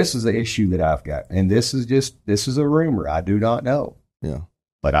 Because this is the issue that I've got. And this is a rumor. I do not know. Yeah.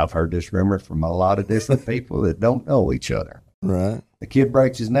 But I've heard this rumor from a lot of different people that don't know each other. Right. The kid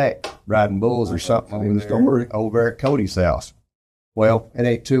breaks his neck riding bulls or something on the story over at Cody's house. Well, it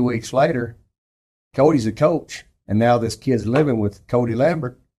ain't 2 weeks later, Cody's a coach, and now this kid's living with Cody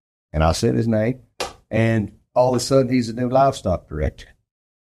Lambert, and I said his name, and all of a sudden he's a new livestock director.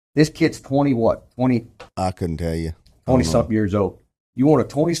 This kid's 20. I couldn't tell you. 20-something years old. You want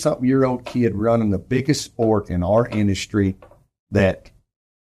a 20-something-year-old kid running the biggest sport in our industry that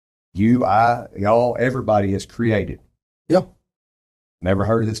you, I, y'all, everybody has created. Yeah. Never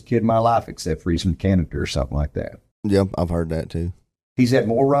heard of this kid in my life except for he's from Canada or something like that. Yep, I've heard that too. He's had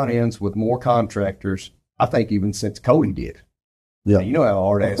more run-ins with more contractors, I think, even since Cody did. Yeah. Now, you know how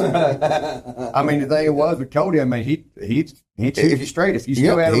hard ass. I mean, the thing it was with Cody, I mean, he hit you straight. If you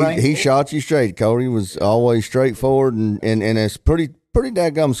still had a range. He shot you straight. Cody was always straightforward and it's pretty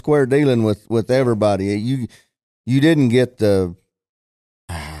daggum square dealing with everybody. You didn't get the,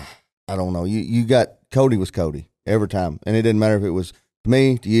 I don't know. You got, Cody was Cody every time. And it didn't matter if it was to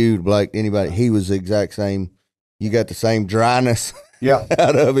me, to you, to Blake, anybody. He was the exact same. You got the same dryness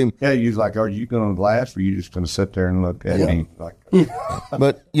out of him. Yeah, you was like, are you going to last or are you just going to sit there and look at me? Like,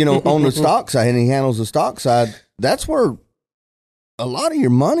 but, on the stock side, and he handles the stock side, that's where a lot of your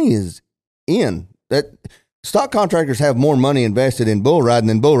money is in. That stock contractors have more money invested in bull riding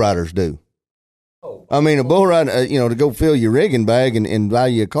than bull riders do. I mean, a bull ride, to go fill your rigging bag and buy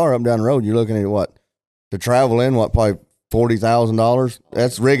you a car up and down the road, you're looking at what? To travel in, probably $40,000?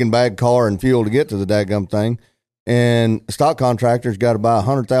 That's rigging bag, car, and fuel to get to the daggum thing. And a stock contractor's got to buy a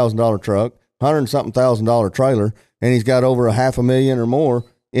 $100,000 truck, $100,000 trailer, and he's got over $500,000 or more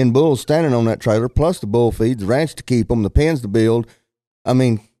in bulls standing on that trailer, plus the bull feeds, the ranch to keep them, the pens to build. I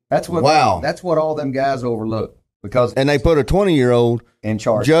mean, that's what all them guys overlook. And they put a 20-year-old in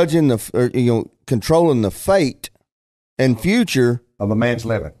charge, judging controlling the fate and future of a man's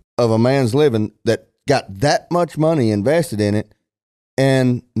living that got that much money invested in it,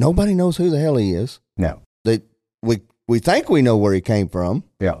 and nobody knows who the hell he is. No, we think we know where he came from.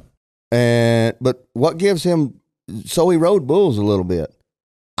 Yeah, but what gives him? So he rode bulls a little bit.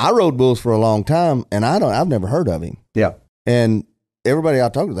 I rode bulls for a long time, and I've never heard of him. Yeah, and everybody I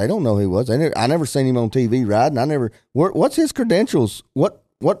talked to, they don't know who he was. I never seen him on TV riding. What's his credentials?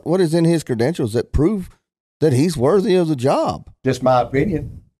 What is in his credentials that prove that he's worthy of the job? Just my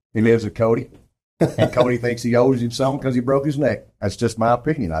opinion. He lives with Cody, and Cody thinks he owes him something because he broke his neck. That's just my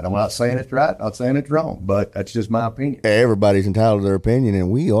opinion. I'm not saying it's right, not saying it's wrong, but that's just my opinion. Everybody's entitled to their opinion, and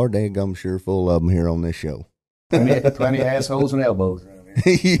we are daggum sure full of them here on this show. Plenty assholes and elbows.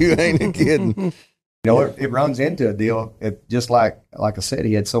 You ain't kidding. It runs into a deal. Just like I said,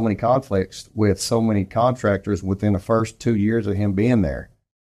 he had so many conflicts with so many contractors within the first 2 years of him being there.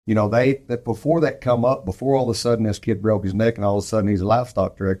 Before that come up, before all of a sudden this kid broke his neck and all of a sudden he's a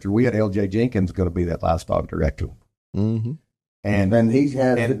livestock director, we had L.J. Jenkins going to be that livestock director. Mm-hmm. And he's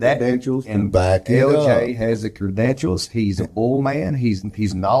had the credentials and back it L.J. up. has the credentials. He's a bull man.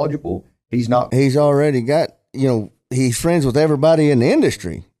 He's knowledgeable. He's already got, he's friends with everybody in the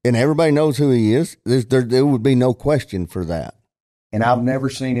industry. And everybody knows who he is. There would be no question for that. And I've never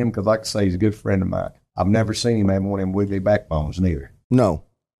seen him, because like I say, he's a good friend of mine. I've never seen him have one of them wiggly backbones neither. No.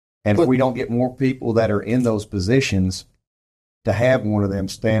 And if we don't get more people that are in those positions to have one of them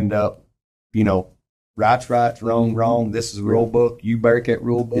stand up, right's right, wrong, this is a rule book, you break that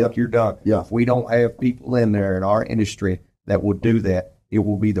rule book, you're done. Yeah. If we don't have people in there in our industry that will do that, it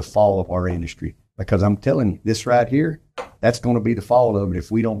will be the fall of our industry. Because I'm telling you, this right here, that's going to be the fall of it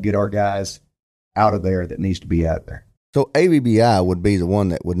if we don't get our guys out of there that needs to be out there. So ABBI would be the one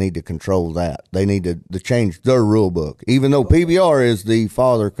that would need to control that. They need to change their rule book, even though PBR is the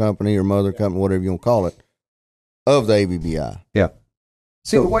father company or mother company, whatever you want to call it, of the ABBI. Yeah.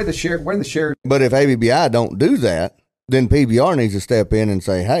 See, the way the share. But if ABBI don't do that, then PBR needs to step in and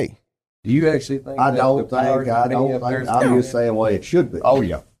say, hey. Do you actually think? I don't think. I'm just saying what it should be. Oh,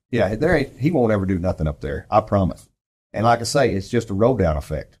 yeah. Yeah, he won't ever do nothing up there. I promise. And like I say, it's just a roll down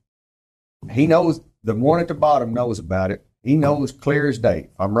effect. He knows, the one at the bottom knows about it. He knows clear as day.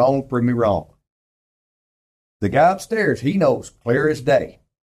 If I'm wrong, prove me wrong. The guy upstairs, he knows clear as day.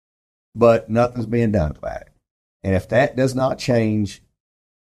 but nothing's being done about it. And if that does not change,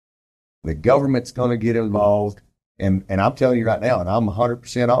 the government's going to get involved. And I'm telling you right now, and I'm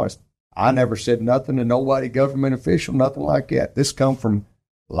 100% honest, I never said nothing to nobody, government official, nothing like that. This come from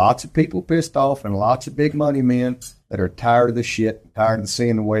lots of people pissed off and lots of big money men that are tired of the shit, tired of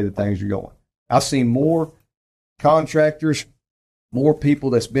seeing the way that things are going. I've seen more contractors, more people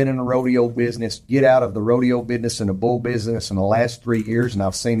that's been in the rodeo business get out of the rodeo business and the bull business in the last 3 years, and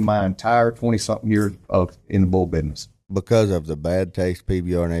I've seen my entire 20-something years in the bull business. Because of the bad taste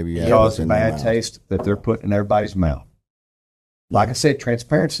PBR and ABI. Because of the bad taste that they're putting in everybody's mouth. Like I said,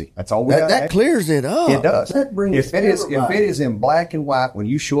 transparency. That's all we got. That clears it up. It does. That brings if it is in black and white when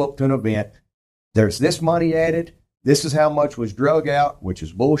you show up to an event, there's this money added. This is how much was drug out, which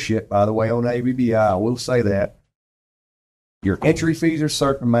is bullshit, by the way, on ABBI. I will say that. Your entry fees are a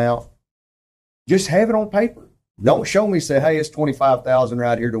certain amount. Just have it on paper. Don't show me, say, hey, it's $25,000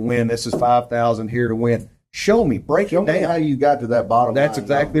 right here to win. This is $5,000 here to win. Show me, break it down. How you got to that bottom That's line,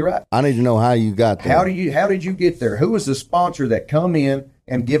 exactly right. I need to know how you got there. How did you get there? Who was the sponsor that come in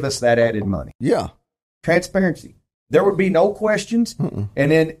and give us that added money? Yeah. Transparency. There would be no questions.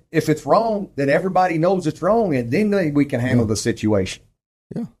 And then if it's wrong, then everybody knows it's wrong, and then we can handle the situation.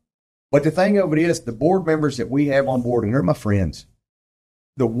 Yeah. But the thing of it is, the board members that we have on board, and they're my friends,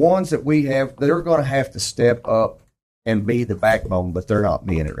 the ones that we have, they're going to have to step up and be the backbone, but they're not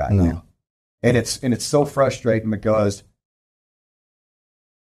being it right now. And it's so frustrating because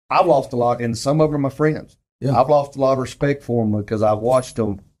I've lost a lot, and some of them are my friends. Yeah. I've lost a lot of respect for them because I've watched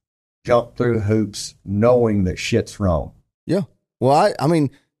them jump through hoops knowing that shit's wrong. Yeah. Well, I mean,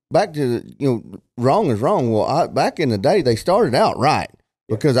 back to, wrong is wrong. Well, back in the day, they started out right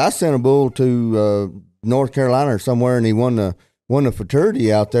because I sent a bull to North Carolina or somewhere, and he won the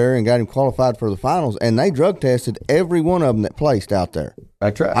fraternity out there and got him qualified for the finals, and they drug tested every one of them that placed out there.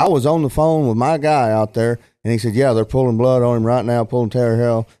 That's right. I was on the phone with my guy out there, and he said, yeah, they're pulling blood on him right now, pulling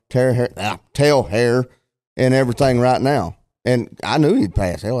tail hair and everything right now. And I knew he'd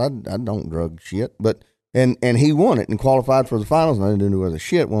pass. Hell, I don't drug shit. But and he won it and qualified for the finals, and I didn't do other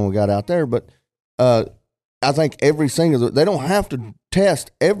shit when we got out there. But I think they don't have to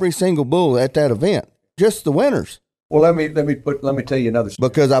test every single bull at that event, just the winners. Well, let me tell you another story.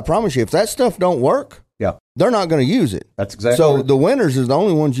 Because I promise you, if that stuff don't work, they're not going to use it. That's exactly so. Right. The winners is the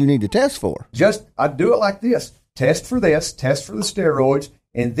only ones you need to test for. I do it like this: test for this, test for the steroids,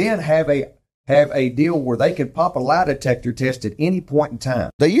 and then have a deal where they can pop a lie detector test at any point in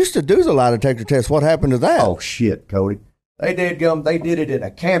time. They used to do the lie detector test. What happened to that? Oh shit, Cody! They did it in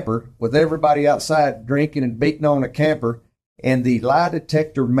a camper with everybody outside drinking and beating on a camper, and the lie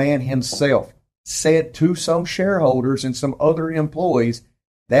detector man himself said to some shareholders and some other employees,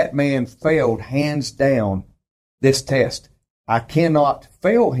 that man failed hands down this test. I cannot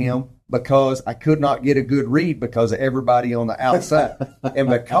fail him because I could not get a good read because of everybody on the outside. And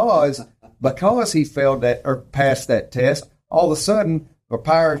because he failed that or passed that test, all of a sudden the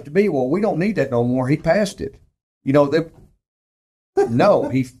powers to be, well, we don't need that no more. He passed it. No,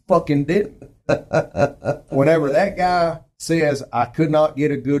 he fucking didn't. Whenever that guy says, I could not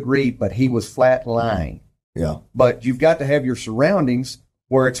get a good read, but he was flat lying. Yeah. But you've got to have your surroundings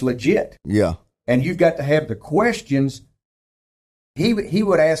where it's legit. Yeah. And you've got to have the questions. He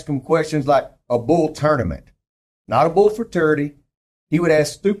would ask them questions like a bull tournament, not a bull fraternity. He would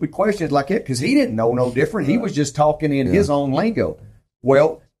ask stupid questions like that because he didn't know no different. He was just talking in his own lingo.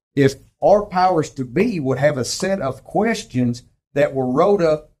 Well, if our powers to be would have a set of questions that were wrote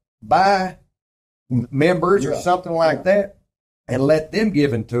up by members or something like that and let them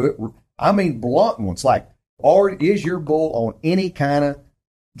give into it. I mean, blunt ones like, or is your bull on any kind of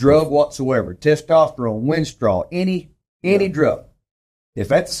drug whatsoever? Testosterone, Winstrol, any drug. If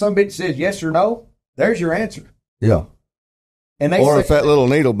that's somebody that says yes or no, there's your answer. Yeah. And if that little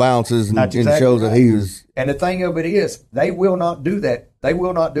needle bounces and shows that he was. And the thing of it is, they will not do that. They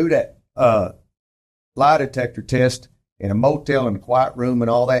will not do that lie detector test in a motel in a quiet room and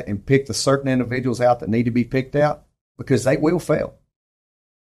all that and pick the certain individuals out that need to be picked out because they will fail.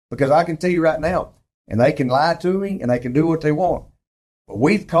 Because I can tell you right now, and they can lie to me and they can do what they want. But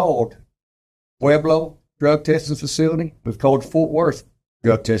we've called Pueblo drug testing facility. We've called Fort Worth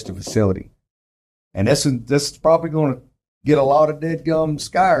drug testing facility. And this is probably going to get a lot of dead gum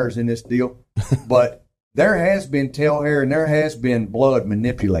scars in this deal. But there has been tail hair and there has been blood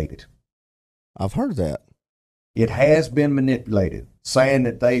manipulated. I've heard that. It has been manipulated, saying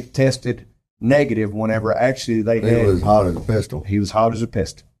that they tested negative whenever actually they had. He was hot as a pistol. He was hot as a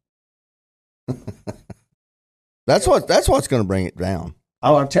pistol. That's what's going to bring it down.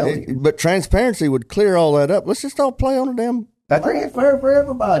 Oh, I'm telling you. But transparency would clear all that up. Let's just all play on a damn. That's fair for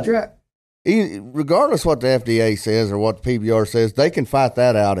everybody. Right. regardless what the FDA says or what the PBR says, they can fight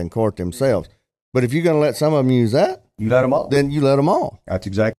that out in court themselves. But if you're going to let some of them use that, you let them all. Then you let them all. That's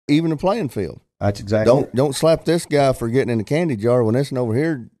exactly. Even the playing field. That's exactly. Don't slap this guy for getting in the candy jar when this one over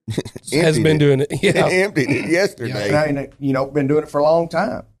here has been doing it. Yeah, emptied it yesterday. Yeah. Been doing it for a long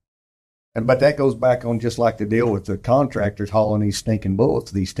time. But that goes back on just like the deal with the contractors hauling these stinking bulls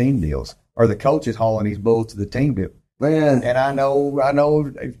to these team deals, or the coaches hauling these bulls to the team deal. Man, and I know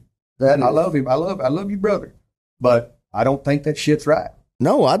that I love him. I love you, brother. But I don't think that shit's right.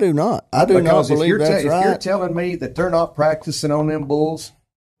 No, I do not. I do not believe that's right. If you're telling me that they're not practicing on them bulls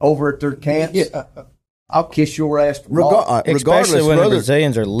over at their camps, I'll kiss your ass tomorrow. Especially when the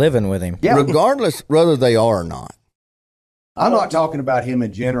Brazilians are living with him. Yeah. Regardless whether they are or not. I'm not talking about him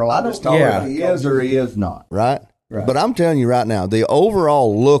in general. I'm just talking about he is or he is not. Right? But I'm telling you right now, the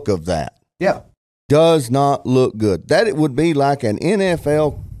overall look of that does not look good. That it would be like an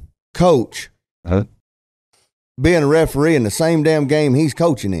NFL coach being a referee in the same damn game he's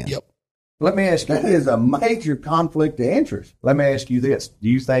coaching in. Yep. Let me ask you. That is a major conflict of interest. Let me ask you this. Do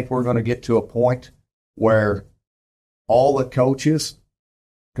you think we're going to get to a point where all the coaches,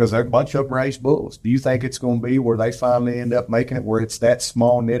 because a bunch of them race bulls, do you think it's going to be where they finally end up making it where it's that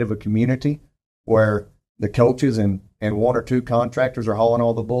small knit of a community where the coaches and one or two contractors are hauling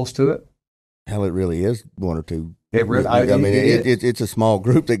all the bulls to it? Hell, it really is one or two. It's a small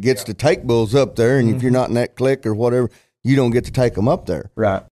group that gets to take bulls up there, and if you're not in that clique or whatever, you don't get to take them up there.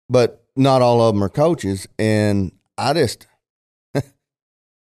 Right. But not all of them are coaches, and I just,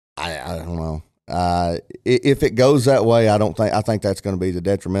 I don't know. If it goes that way, I think that's going to be the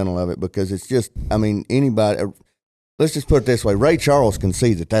detrimental of it, because it's just, I mean, anybody, let's just put it this way. Ray Charles can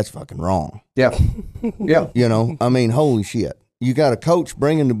see that that's fucking wrong. Yeah. Yeah. You know, I mean, holy shit. You got a coach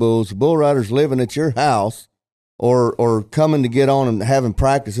bringing the bulls, the bull riders living at your house, or coming to get on and having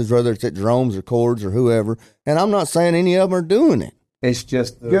practices, whether it's at Jerome's or Cords or whoever. And I'm not saying any of them are doing it. It's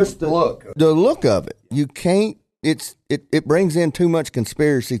just the look. The look of it. You can't, it brings in too much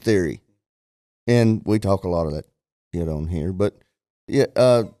conspiracy theory. And we talk a lot of that shit on here. But,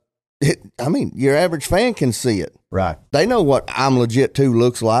 I mean, your average fan can see it. Right. They know what I'm Legit 2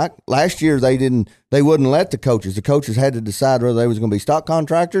 looks like. Last year, they wouldn't let the coaches. The coaches had to decide whether they was going to be stock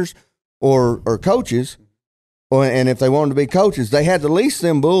contractors or coaches. And if they wanted to be coaches, they had to lease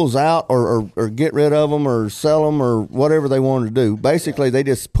them bulls out or get rid of them or sell them or whatever they wanted to do. Basically, they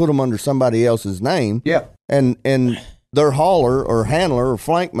just put them under somebody else's name. Yeah. And their hauler or handler or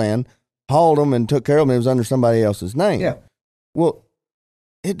flank man hauled them and took care of them. It was under somebody else's name. Yeah. Well,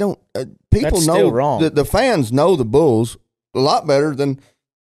 it don't. People That's know still wrong. The fans know the bulls a lot better than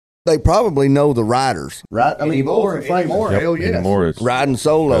they probably know the riders. Right? I mean, anymore, hell yes. Anymore, it's Riding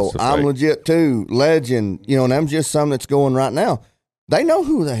Solo, that's the I'm fight. Legit 2, Legend, and I'm just some that's going right now. They know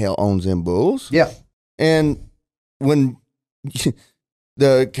who the hell owns them bulls. Yeah. And when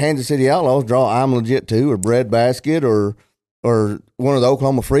the Kansas City Outlaws draw I'm Legit 2 or Breadbasket or one of the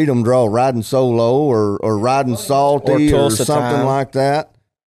Oklahoma Freedom draw Riding Solo or Riding Salty or something Time. like that,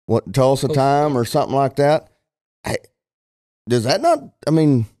 Tulsa Time or something like that, does that not, I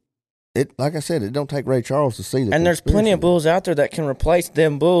mean, it, like I said, it don't take Ray Charles to see that. And there's plenty of bulls out there that can replace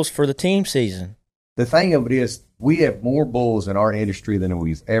them bulls for the team season. The thing of it is, we have more bulls in our industry than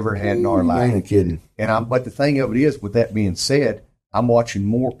we've ever had in our life. Ain't kidding. But the thing of it is, with that being said, I'm watching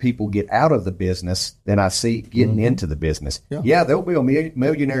more people get out of the business than I see getting into the business. Yeah, there'll be a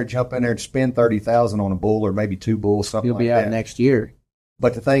millionaire jump in there and spend $30,000 on a bull or maybe two bulls, something He'll like be out that. next year.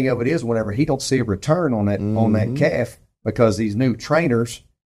 But the thing of it is, whenever he don't see a return on that calf, because these new trainers,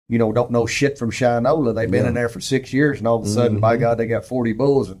 don't know shit from Shinola. They've been in there for 6 years, and all of a sudden, by God, they got 40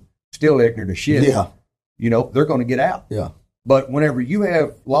 bulls and still ignorant of shit. Yeah. They're going to get out. Yeah. But whenever you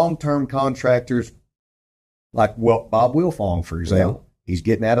have long-term contractors like Bob Wilfong, for example, he's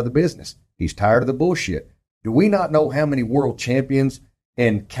getting out of the business. He's tired of the bullshit. Do we not know how many world champions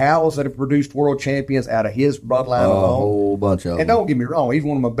and cows that have produced world champions out of his bloodline alone? A whole bunch of them. And don't get me wrong, he's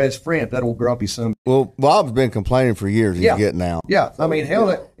one of my best friends, that old grumpy son. Well, Bob's been complaining for years he's getting out. Yeah, I mean,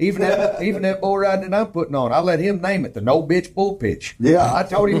 hell, even that bull riding that I'm putting on, I let him name it the no bitch bull pitch. Yeah. I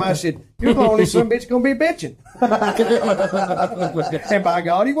told him, I said, you're the only son bitch going to be bitching. And by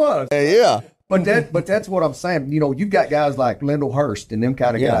God, he was. Yeah. But that's what I'm saying. You've got guys like Lendl Hurst and them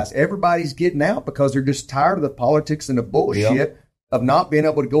kind of guys. Everybody's getting out because they're just tired of the politics and the bullshit of not being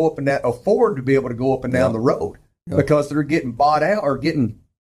able to go up and afford to be able to go up and down the road because they're getting bought out or getting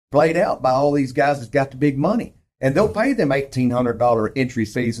played out by all these guys that's got the big money. And they'll pay them $1,800 entry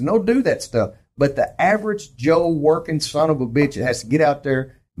fees and they'll do that stuff. But the average Joe working son of a bitch that has to get out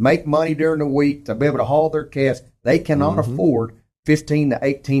there, make money during the week to be able to haul their calves, they cannot afford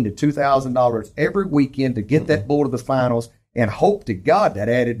 $1,500 to $1,800 to $2,000 every weekend to get that bull to the finals, and hope to God that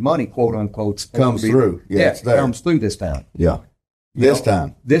added money, quote unquote, comes through. Yeah, it's there. Comes through this time. Yeah, this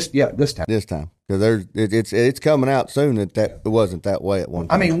time. This time. This time, because it's coming out soon that it wasn't that way at one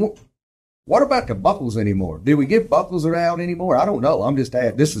time. I mean, what about the buckles anymore? Do we give buckles around anymore? I don't know. I'm just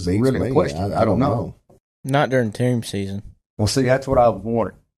asking. This is a really good question. I don't know. Not during team season. Well, see, that's what I was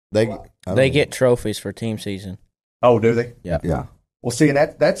wondering. They get trophies for team season. Oh, do they? Yeah. Yeah. Well, see, and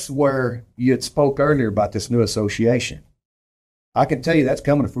that's where you had spoke earlier about this new association. I can tell you that's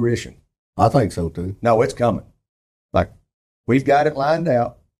coming to fruition. I think so too. No, it's coming. Like, we've got it lined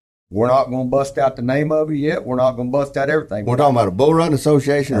out. We're not going to bust out the name of it yet. We're not going to bust out everything. We're talking about a bull riding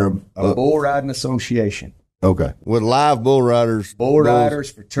association or a bull riding association. Okay. With live bull riders. Bull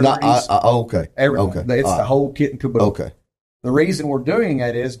riders, fraternities. Okay. Everything. Okay. It's the whole kit and caboodle. Okay. The reason we're doing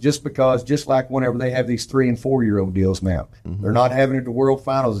that is just because, just like whenever they have these 3 and 4 year old deals now, they're not having it at the world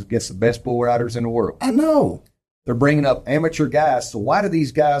finals against the best bull riders in the world. I know. They're bringing up amateur guys. So why do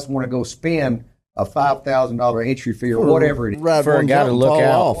these guys want to go spend a $5,000 entry fee or whatever it is? For a guy to look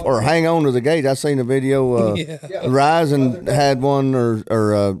out or hang on to the gate. I seen a video. Rising had one,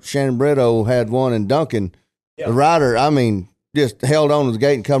 or Shannon Brito had one, and Duncan, the rider, I mean, just held on to the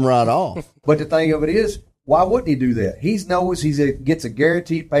gate and come right off. But the thing of it is, why wouldn't he do that? He knows gets a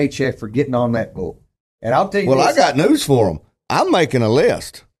guaranteed paycheck for getting on that bull. And I'll tell you I got news for him. I'm making a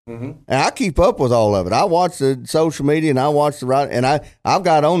list. And I keep up with all of it. I watch the social media and I watch the rider, and I've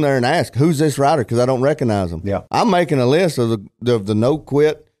got on there and ask, who's this rider? Because I don't recognize them. Yeah. I'm making a list of the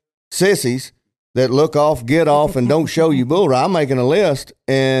no-quit sissies that look off, get off, and don't show you bull ride. I'm making a list,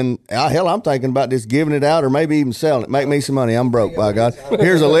 and hell, I'm thinking about just giving it out or maybe even selling it. Make me some money. I'm broke, by God.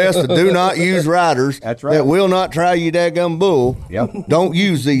 Here's a list of do not use riders That's right. that will not try you daggum bull. Yep. Don't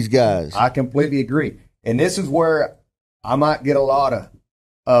use these guys. I completely agree. And this is where I might get a lot of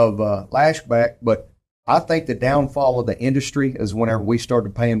lashback, but I think the downfall of the industry is whenever we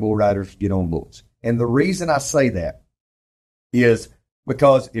started paying bull riders to get on bulls. And the reason I say that is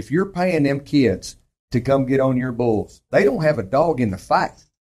because if you're paying them kids to come get on your bulls, they don't have a dog in the fight.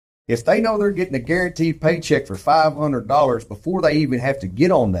 If they know they're getting a guaranteed paycheck for $500 before they even have to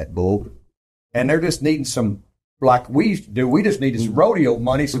get on that bull, and they're just needing some, like we used to do, we just needed some rodeo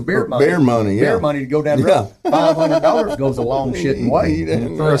money, some beer money. Beer money, yeah. Beer money to go down the road. $500 goes a long shitting way.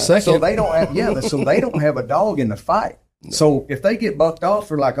 For a second. So they don't have, so they don't have a dog in the fight. So if they get bucked off,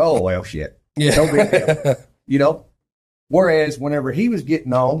 they're like, oh, well, shit. Yeah. No big deal. You know? Whereas whenever he was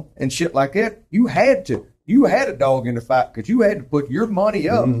getting on and shit like that, you had a dog in the fight because you had to put your money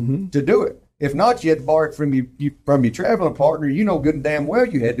up to do it. If not, you had to borrow it from your traveling partner. You know good and damn well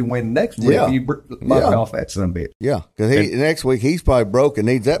you had to win next week. Yeah. You bucked off that son of a bitch. Yeah, because next week he's probably broke and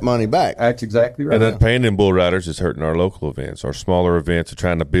needs that money back. That's exactly right. And then paying them bull riders is hurting our local events. Our smaller events are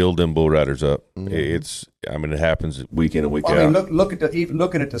trying to build them bull riders up. It happens week in and week out. I mean, look at even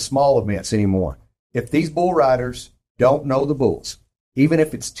looking at the small events anymore. If these bull riders don't know the bulls, even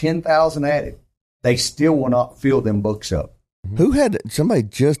if it's 10,000 added, they still will not fill them books up. Somebody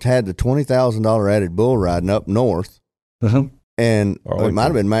just had the $20,000 added bull riding up north, and it might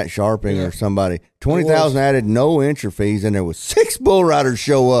have been Matt Sharping or somebody. 20,000 added, no entry fees, and there was 6 bull riders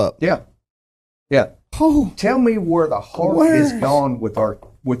show up. Yeah. Oh, tell me where the heart is gone with our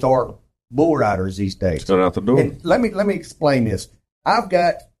bull riders these days. It's going out the door. And let me explain this. I've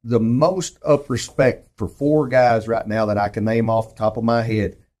got the most of respect for 4 guys right now that I can name off the top of my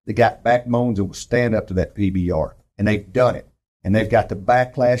head that got backbones and will stand up to that PBR, and they've done it. And they've got the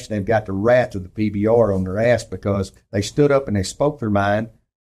backlash, and they've got the wrath of the PBR on their ass because they stood up and they spoke their mind,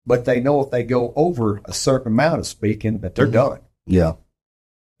 but they know if they go over a certain amount of speaking that they're done. Yeah.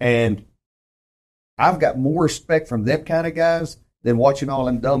 And I've got more respect from them kind of guys than watching all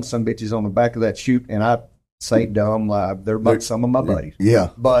them dumb son bitches on the back of that chute. And I say dumb, they're about some of my buddies. Yeah.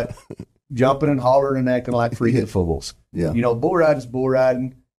 But jumping and hollering and acting like freaking fools. Yeah. You know, bull riding is bull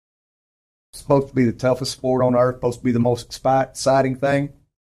riding. Supposed to be the toughest sport on earth, supposed to be the most exciting thing.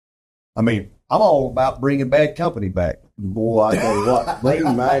 I mean, I'm all about bringing bad company back. Boy, I tell you what,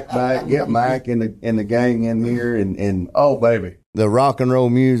 bring Mac back, get Mac and the gang in here, and oh baby, the rock and roll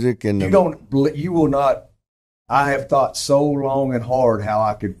music and you will not. I have thought so long and hard how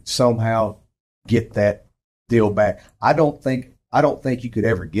I could somehow get that deal back. I don't think you could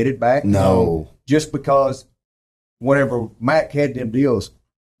ever get it back. No, just because whenever Mac had them deals.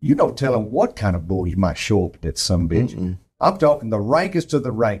 You don't tell them what kind of bull you might show up at that some bitch. I'm talking the rankest to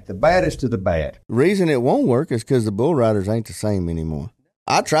the rank, the baddest to the bad. The reason it won't work is because the bull riders ain't the same anymore.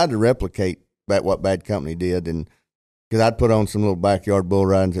 I tried to replicate what Bad Company did, and because I'd put on some little backyard bull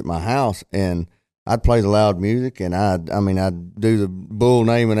ridings at my house, and I'd play the loud music, and I'd do the bull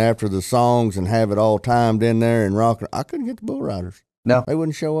naming after the songs and have it all timed in there and rock. I couldn't get the bull riders. No. They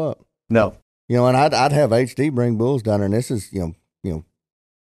wouldn't show up. No. And I'd have HD bring bulls down there, and this is,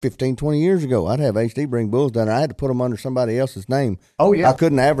 15, 20 years ago. I'd have HD bring bulls down there. I had to put them under somebody else's name. Oh, yeah. I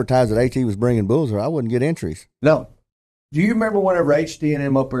couldn't advertise that HD was bringing bulls, or I wouldn't get entries. No. Do you remember whenever HD and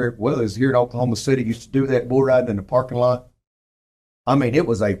them up here, well, it was here in Oklahoma City, used to do that bull riding in the parking lot? I mean, it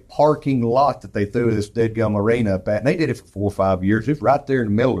was a parking lot that they threw this deadgum arena up at, and they did it for 4 or 5 years. It was right there in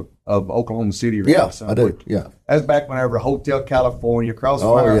the middle of Oklahoma City. Yeah, I do. Yeah. That's back whenever Hotel California,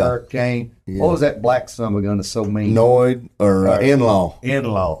 Crossfire Hurricane. Yeah. What was that black son of a gun that's so mean? Noid or In-Law.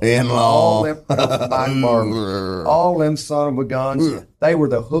 In-Law. In-Law. All them, Mike Barber, all them son of a guns. They were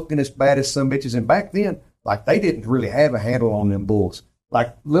the hookingest, baddest son of bitches. And back then, like, they didn't really have a handle on them bulls.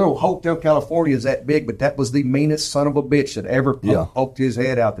 Like, little Hotel California is that big, but that was the meanest son of a bitch that ever poked his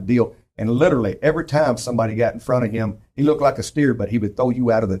head out the deal. And literally, every time somebody got in front of him, he looked like a steer, but he would throw you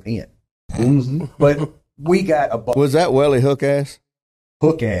out of the tent. Mm-hmm. But we got a... Was that Welly Hook Ass?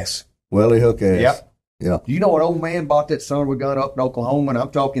 Hook Ass. Welly Hook Ass. Yep. Yeah. Do you know an old man bought that son of a gun up in Oklahoma, and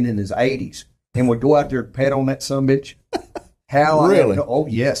I'm talking in his 80s, and would go out there and pet on that son of a bitch? How? Really? Oh,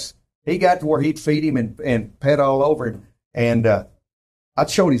 yes. He got to where he'd feed him and pet all over him. And I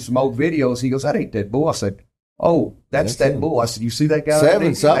showed him some old videos. He goes, that ain't that bull. I said, oh, that's that bull. I said, you see that guy?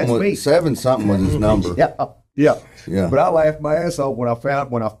 7 something was his number. Yeah. Yeah. But I laughed my ass off when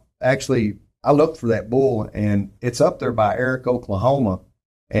I looked for that bull, and it's up there by Eric, Oklahoma.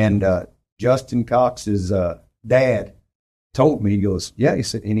 And Justin Cox's dad told me, he goes, yeah, he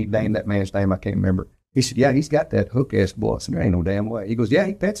said, and he named that man's name, I can't remember. He said, yeah, he's got that hook-ass bull. I said, there ain't no damn way. He goes, yeah,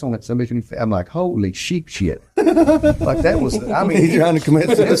 he pets on that son of a bitch. I'm like, holy sheep shit. Like, that was, I mean. He's trying to commit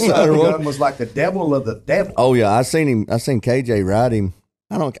suicide. Gun was like the devil of the devil. Oh, yeah, I seen KJ ride him.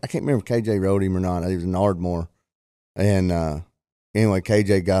 I can't remember if KJ rode him or not. He was in Ardmore. And anyway,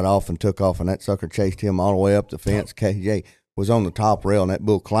 KJ got off and took off, and that sucker chased him all the way up the fence. KJ was on the top rail, and that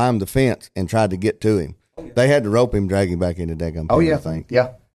bull climbed the fence and tried to get to him. They had to rope him, drag him back into that gun. Oh, yeah. I think.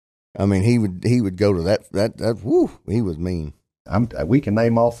 Yeah. I mean, he would go to that. Whoo, he was mean. We can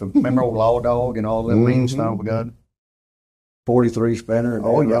name off. Remember old Law Dog and all them mean son of a gun. 43 Spinner.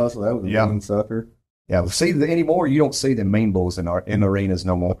 And Russell, that was a mean sucker. Yeah, see, anymore you don't see them mean bulls in arenas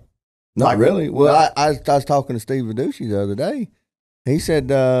no more. Not really. Well, I was talking to Steve Viducci the other day. He said,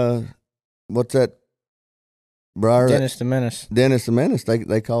 "What's that?" Briar, Dennis the Menace. Dennis the Menace.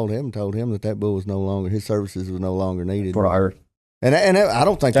 They called him and told him that bull was no longer, his services was no longer needed. That's what I heard. And I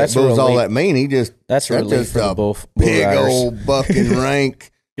don't think That's that bull's all that mean. That's a relief just for the a bull big riders. old bucking rank.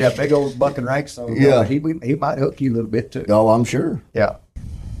 Yeah, big old bucking rank. So yeah, he might hook you a little bit too. Oh, I'm sure. Yeah,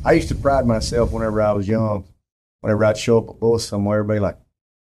 I used to pride myself whenever I was young. Whenever I'd show up at bull somewhere, everybody like,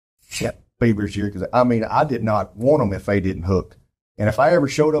 shit, Beaver's here, because I did not want them if they didn't hook. And if I ever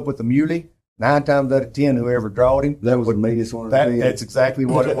showed up with a muley, 9 times out of 10, whoever drawed him, that was the meanest one. That's exactly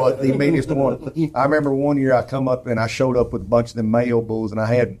what it was, the meanest one. I remember one year I come up and I showed up with a bunch of them male bulls, and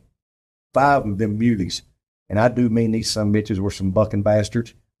I had 5 of them muleys. And I do mean these some bitches were some bucking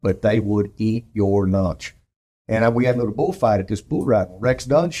bastards, but they would eat your lunch. And we had a little bullfight at this bull ride. Rex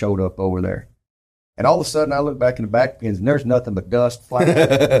Dunn showed up over there. And all of a sudden, I look back in the back pins, and there's nothing but dust flying.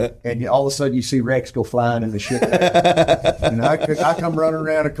 And all of a sudden, you see Rex go flying in the shit. And I come running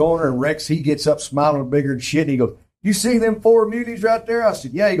around the corner, and Rex, he gets up smiling bigger than shit. And he goes, you see them 4 muleys right there? I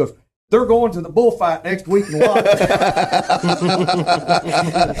said, yeah. He goes, they're going to the bullfight next week in Lott.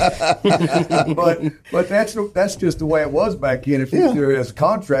 but that's just the way it was back then. If you're as a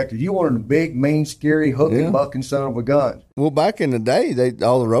contractor, you wanted a big, mean, scary, hooking, bucking son of a gun. Well, back in the day,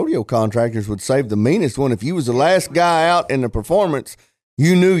 all the rodeo contractors would save the meanest one. If you was the last guy out in the performance,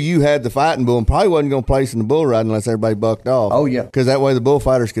 you knew you had the fighting bull and probably wasn't going to place in the bull ride unless everybody bucked off. Oh, yeah. Because that way the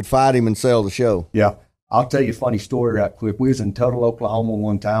bullfighters could fight him and sell the show. Yeah. I'll tell you a funny story right quick. We was in Tuttle, Oklahoma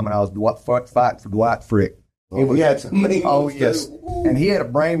one time, and I was fighting for Dwight Frick. He had some mean yes. And he had a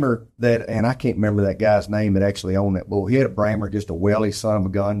Bramer and I can't remember that guy's name that actually owned that bull. He had a Bramer, just a welly son of a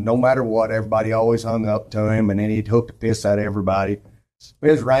gun. No matter what, everybody always hung up to him, and then he'd hook the piss out of everybody.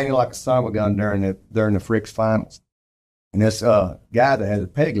 It was raining like a son of a gun during the Frick's finals. And this guy that had a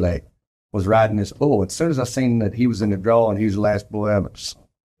peg leg was riding this bull. As soon as I seen that he was in the draw and he was the last bull, I was,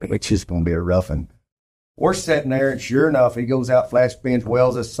 it's just going to be a roughing. We're sitting there, and sure enough, he goes out, flash spins,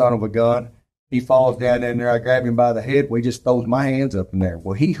 wells this son of a gun. He falls down in there. I grab him by the head. We just throws my hands up in there.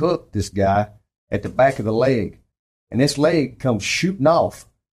 Well, he hooked this guy at the back of the leg, and this leg comes shooting off.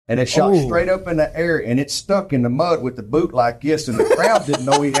 and it shot straight up in the air, and it stuck in the mud with the boot like this, and the crowd didn't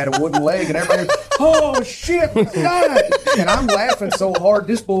know he had a wooden leg, and everybody, oh, shit, God. And I'm laughing so hard,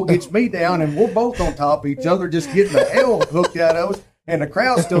 this bull gets me down, and we're both on top of each other, just getting the L hooked out of us, and the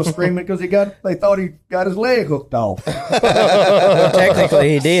crowd's still screaming because they thought he got his leg hooked off. Technically,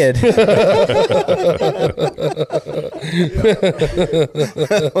 he did.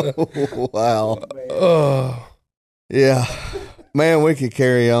 Wow. Yeah. Man, we could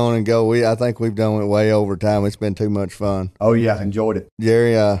carry on and go. I think we've done it way over time. It's been too much fun. Oh, yeah, enjoyed it.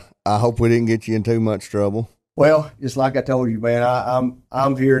 Jerry, I hope we didn't get you in too much trouble. Well, just like I told you, man,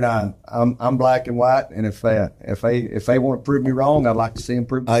 I'm here and I'm black and white, and if they want to prove me wrong, I'd like to see them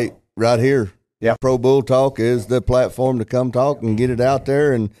prove me. Hey, right here, yeah. Pro Bull Talk is the platform to come talk and get it out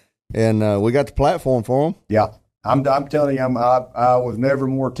there, and we got the platform for them. Yeah, I'm telling you, I was never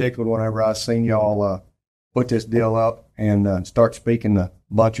more tickled whenever I seen y'all put this deal up and start speaking a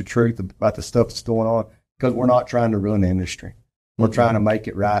bunch of truth about the stuff that's going on, because we're not trying to ruin the industry. We're trying to make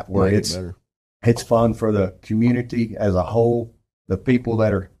it right where it's fun for the community as a whole. The people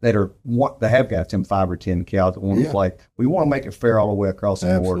that have got them 5 or 10 cows that want to play. We want to make it fair all the way across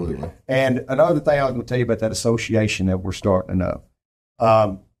the board. And another thing I was going to tell you about that association that we're starting up.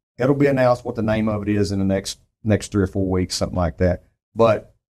 It'll be announced what the name of it is in the next 3 or 4 weeks, something like that.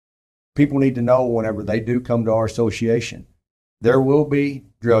 But people need to know whenever they do come to our association, there will be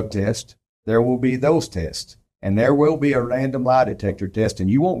drug tests. There will be those tests. And there will be a random lie detector test, and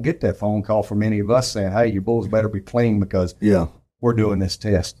you won't get that phone call from any of us saying, hey, your bulls better be clean because we're doing this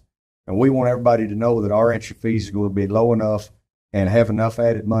test. And we want everybody to know that our entry fees are going to be low enough and have enough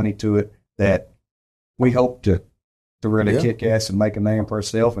added money to it that we hope to really kick ass and make a name for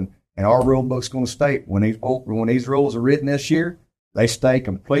ourselves. And our rule book's going to state when these rules are written this year, they stay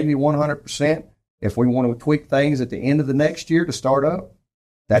completely 100%. If we want to tweak things at the end of the next year to start up,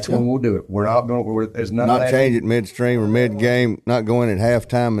 that's when we'll do it. We're not going to, there's none of that. Not change it midstream or mid-game, not going at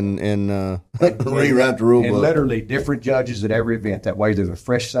halftime and rewrite the rule book. And literally different judges at every event. That way there's a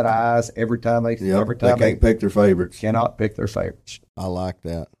fresh set of eyes every time they can't pick their favorites. Cannot pick their favorites. I like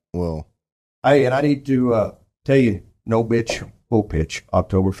that. Well. Hey, and I need to tell you, no bitch, will pitch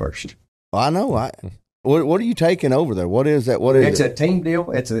October 1st. I know. What are you taking over there? What is that? It's a team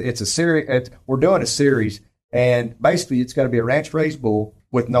deal. It's a series. We're doing a series, and basically it's got to be a ranch raised bull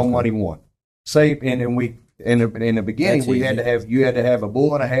with no money won. Say, and then in the beginning you had to have a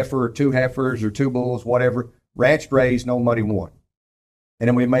bull and a heifer or 2 heifers or 2 bulls, whatever, ranch raised, no money won. And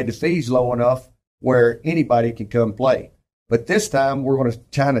then we made the fees low enough where anybody can come play. But this time we're going to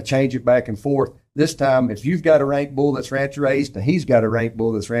kind of change it back and forth. This time, if you've got a rank bull that's ranch raised, and he's got a rank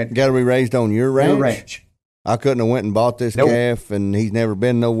bull that's ranch, got to be raised on your ranch. Your ranch. I couldn't have went and bought this calf, and he's never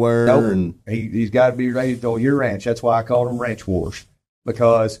been nowhere. And he's got to be raised on your ranch. That's why I call them ranch wars,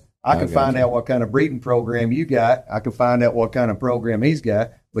 because I can find out what kind of breeding program you got. I can find out what kind of program he's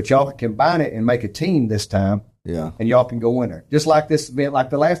got, but y'all can combine it and make a team this time. Yeah. And y'all can go in there. Just like this event, like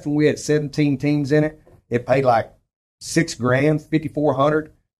the last one, we had 17 teams in it. It paid like $6,000, $5,400.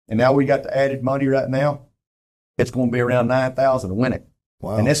 And now we got the added money right now. It's going to be around $9,000 to win it.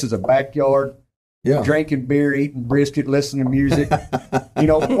 Wow. And this is a backyard, drinking beer, eating brisket, listening to music.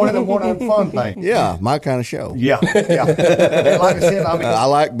 One of the fun things. Yeah, my kind of show. Yeah. And like I said, I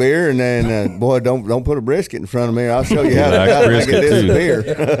like beer, and then boy, don't put a brisket in front of me. I'll show you how to get this beer.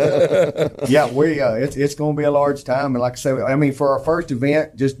 Yeah, it's going to be a large time, and like I said, for our first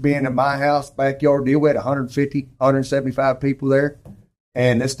event, just being in my house backyard deal, we had 150, 175 people there.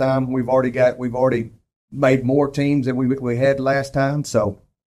 And this time we've already made more teams than we had last time. So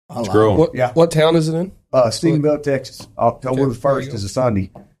it's growing. What town is it in? Stephenville, Texas. October the 1st is a Sunday.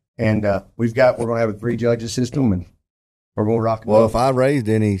 And we're going to have a 3-judges system, and we're going to rock it. Well, if I raised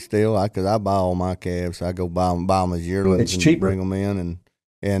any still, because I buy all my calves, I go buy them as yearlings. It's cheaper. Bring them in,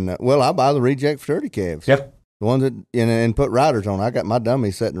 and I buy the reject fertility calves. Yep. The ones that and put riders on. I got my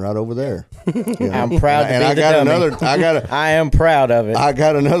dummy sitting right over there. I'm proud to be the dummy. I am proud of it. I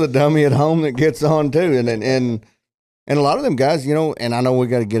got another dummy at home that gets on too, and a lot of them guys, and I know we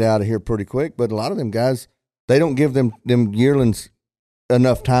got to get out of here pretty quick, but a lot of them guys, they don't give them yearlings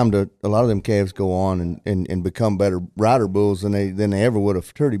enough time to. A lot of them calves go on and become better rider bulls than they ever would have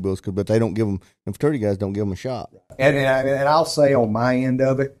fertility bulls, but they don't give them. And fertility guys don't give them a shot. And I'll say on my end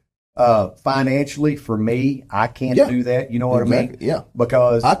of it. Financially, for me, I can't do that. You know what I mean? Yeah.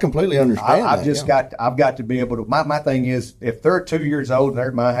 Because I completely understand. I've got to be able to. My thing is, if they're 2 years old and they're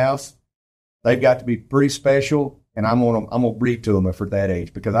at my house, they've got to be pretty special, and I'm gonna breed to them if they're that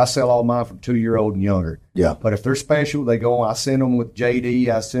age, because I sell all mine from 2-year-old and younger. Yeah. But if they're special, they go. I send them with JD.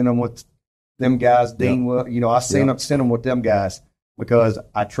 I send them with them guys. Dean. I send them with them guys. because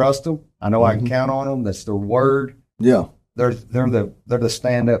I trust them. I know I can count on them. That's their word. Yeah. They're the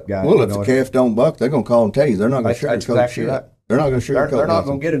stand up guys. Well, if the calf don't buck, they're going to call and tell you. They're not going to sugarcoat exactly shit. Right. They're not going to sugarcoat. They're not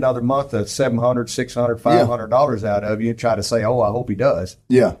going to get another month of $700, $600, $500 out of you and try to say, "Oh, I hope he does."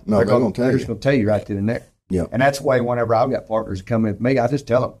 Yeah, no, they're going to tell you. They're just going to tell you right then and there. Yeah, and that's the way. Whenever I've got partners that come in with me, I just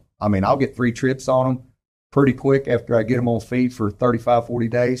tell them. I mean, I'll get 3 trips on them pretty quick after I get them on feed for 35, 40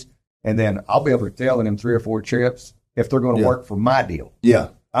 days, and then I'll be able to tell in them 3 or 4 trips if they're going to work for my deal. Yeah.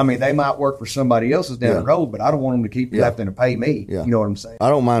 I mean, they might work for somebody else's down the road, but I don't want them to keep having to pay me. Yeah. You know what I'm saying? I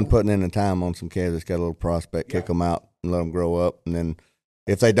don't mind putting in the time on some calves that's got a little prospect, kick them out and let them grow up. And then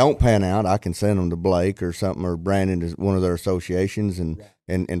if they don't pan out, I can send them to Blake or something, or Brandon to one of their associations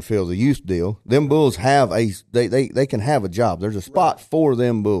and fill the youth deal. Them bulls have they can have a job. There's a spot for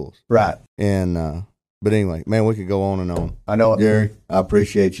them bulls. Right. And, but anyway, man, we could go on and on. I know it. Gary, I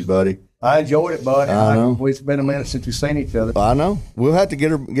appreciate you, buddy. I enjoyed it, bud. I know. It's been a minute since we've seen each other. I know. We'll have to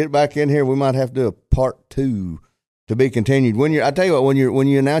get back in here. We might have to do a part 2 to be continued. I tell you what, when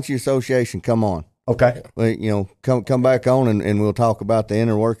you announce your association, come on. Okay. Well, you know, come back on and we'll talk about the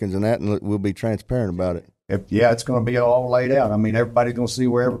inner workings and that, and we'll be transparent about it. It's going to be all laid out. I mean, everybody's going to see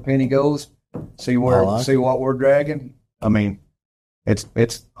where every penny goes, see what we're dragging. I mean, it's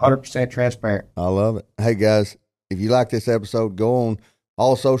 100% transparent. I love it. Hey guys, if you like this episode, go on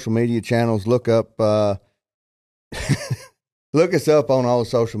all social media channels. Look up, look us up on all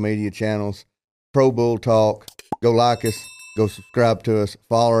social media channels. Pro Bull Talk. Go like us. Go subscribe to us.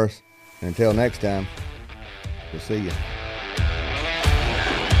 Follow us. And until next time, we'll see you.